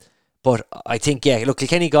 But I think, look,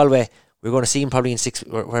 Kilkenny Galway, we're going to see him probably in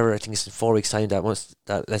 4 weeks' time. That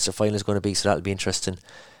Leinster final is going to be, so that'll be interesting.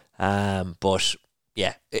 But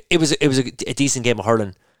yeah, it was a decent game of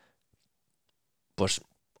hurling. But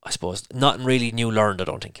I suppose nothing really new learned, I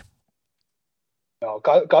don't think. No,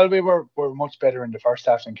 Galway were much better in the first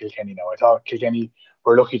half than Kilkenny now. I thought Kilkenny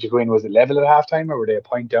were lucky to go in. Was it level at half time or were they a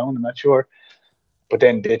point down? I'm not sure. But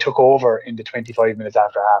then they took over in the 25 minutes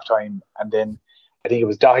after half time, and then I think it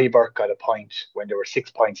was Dahi Burke got a point when they were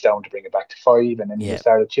 6 points down to bring it back to 5, and then they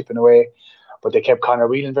started chipping away. But they kept Conor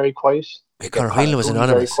Whelan very quiet. Conor Whelan was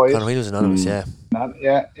anonymous. Yeah.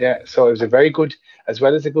 So it was a very good, as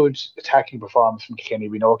well as a good attacking performance from Kilkenny.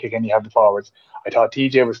 We know Kilkenny have the forwards. I thought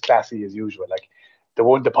TJ was classy as usual. Like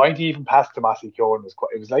the point he even passed to Mossy Keown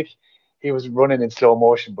it was like he was running in slow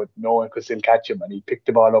motion, but no one could still catch him. And he picked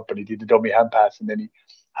the ball up and he did the dummy hand pass, and then he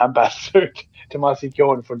hand passed to Mossy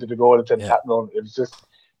Keown in front of the goal and then tap run. It was just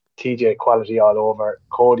TJ quality all over.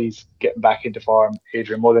 Cody's getting back into form.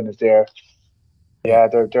 Adrian Mullen is there. Yeah,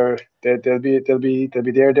 they'll be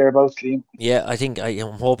thereabouts, Liam. Yeah, I think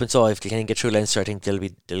I'm hoping so. If they can get through Leinster, I think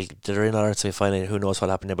they're in our semi-final. Who knows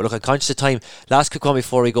what'll happen there? But look, I'm conscious of time. Last quick one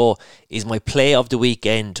before we go is my play of the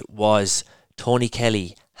weekend was Tony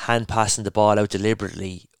Kelly hand passing the ball out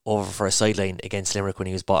deliberately over for a sideline against Limerick when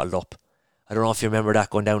he was bottled up. I don't know if you remember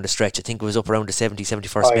that going down the stretch. I think it was up around the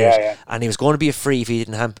 71st minute, and he was going to be a free if he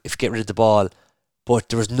didn't get rid of the ball, but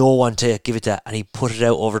there was no one to give it to, and he put it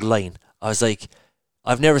out over the line. I was like,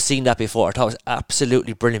 I've never seen that before. I thought it was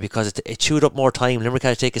absolutely brilliant because it chewed up more time. Limerick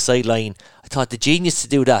had to take a sideline. I thought the genius to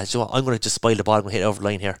do that. So I'm going to just spoil the ball. I'm going to hit it over the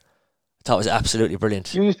line here. I thought it was absolutely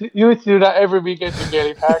brilliant. You used to do that every weekend in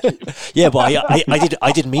Gaelic Park. Yeah, but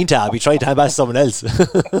I didn't mean to. I'd be trying to hand pass someone else.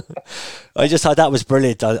 I just thought that was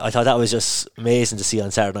brilliant. I thought that was just amazing to see on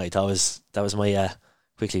Saturday night. That was my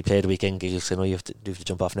quickly play of the weekend, Giggles. I know you have to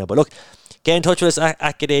jump off now. But look, get in touch with us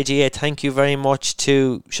at GetAGA. Thank you very much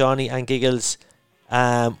to Seanie and Giggles.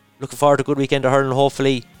 Looking forward to a good weekend of hurling.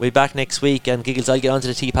 Hopefully we'll be back next week, and Giggles, I'll get onto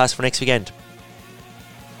the T-Pass for next weekend.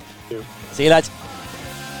 See you lads.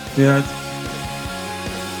 Yeah.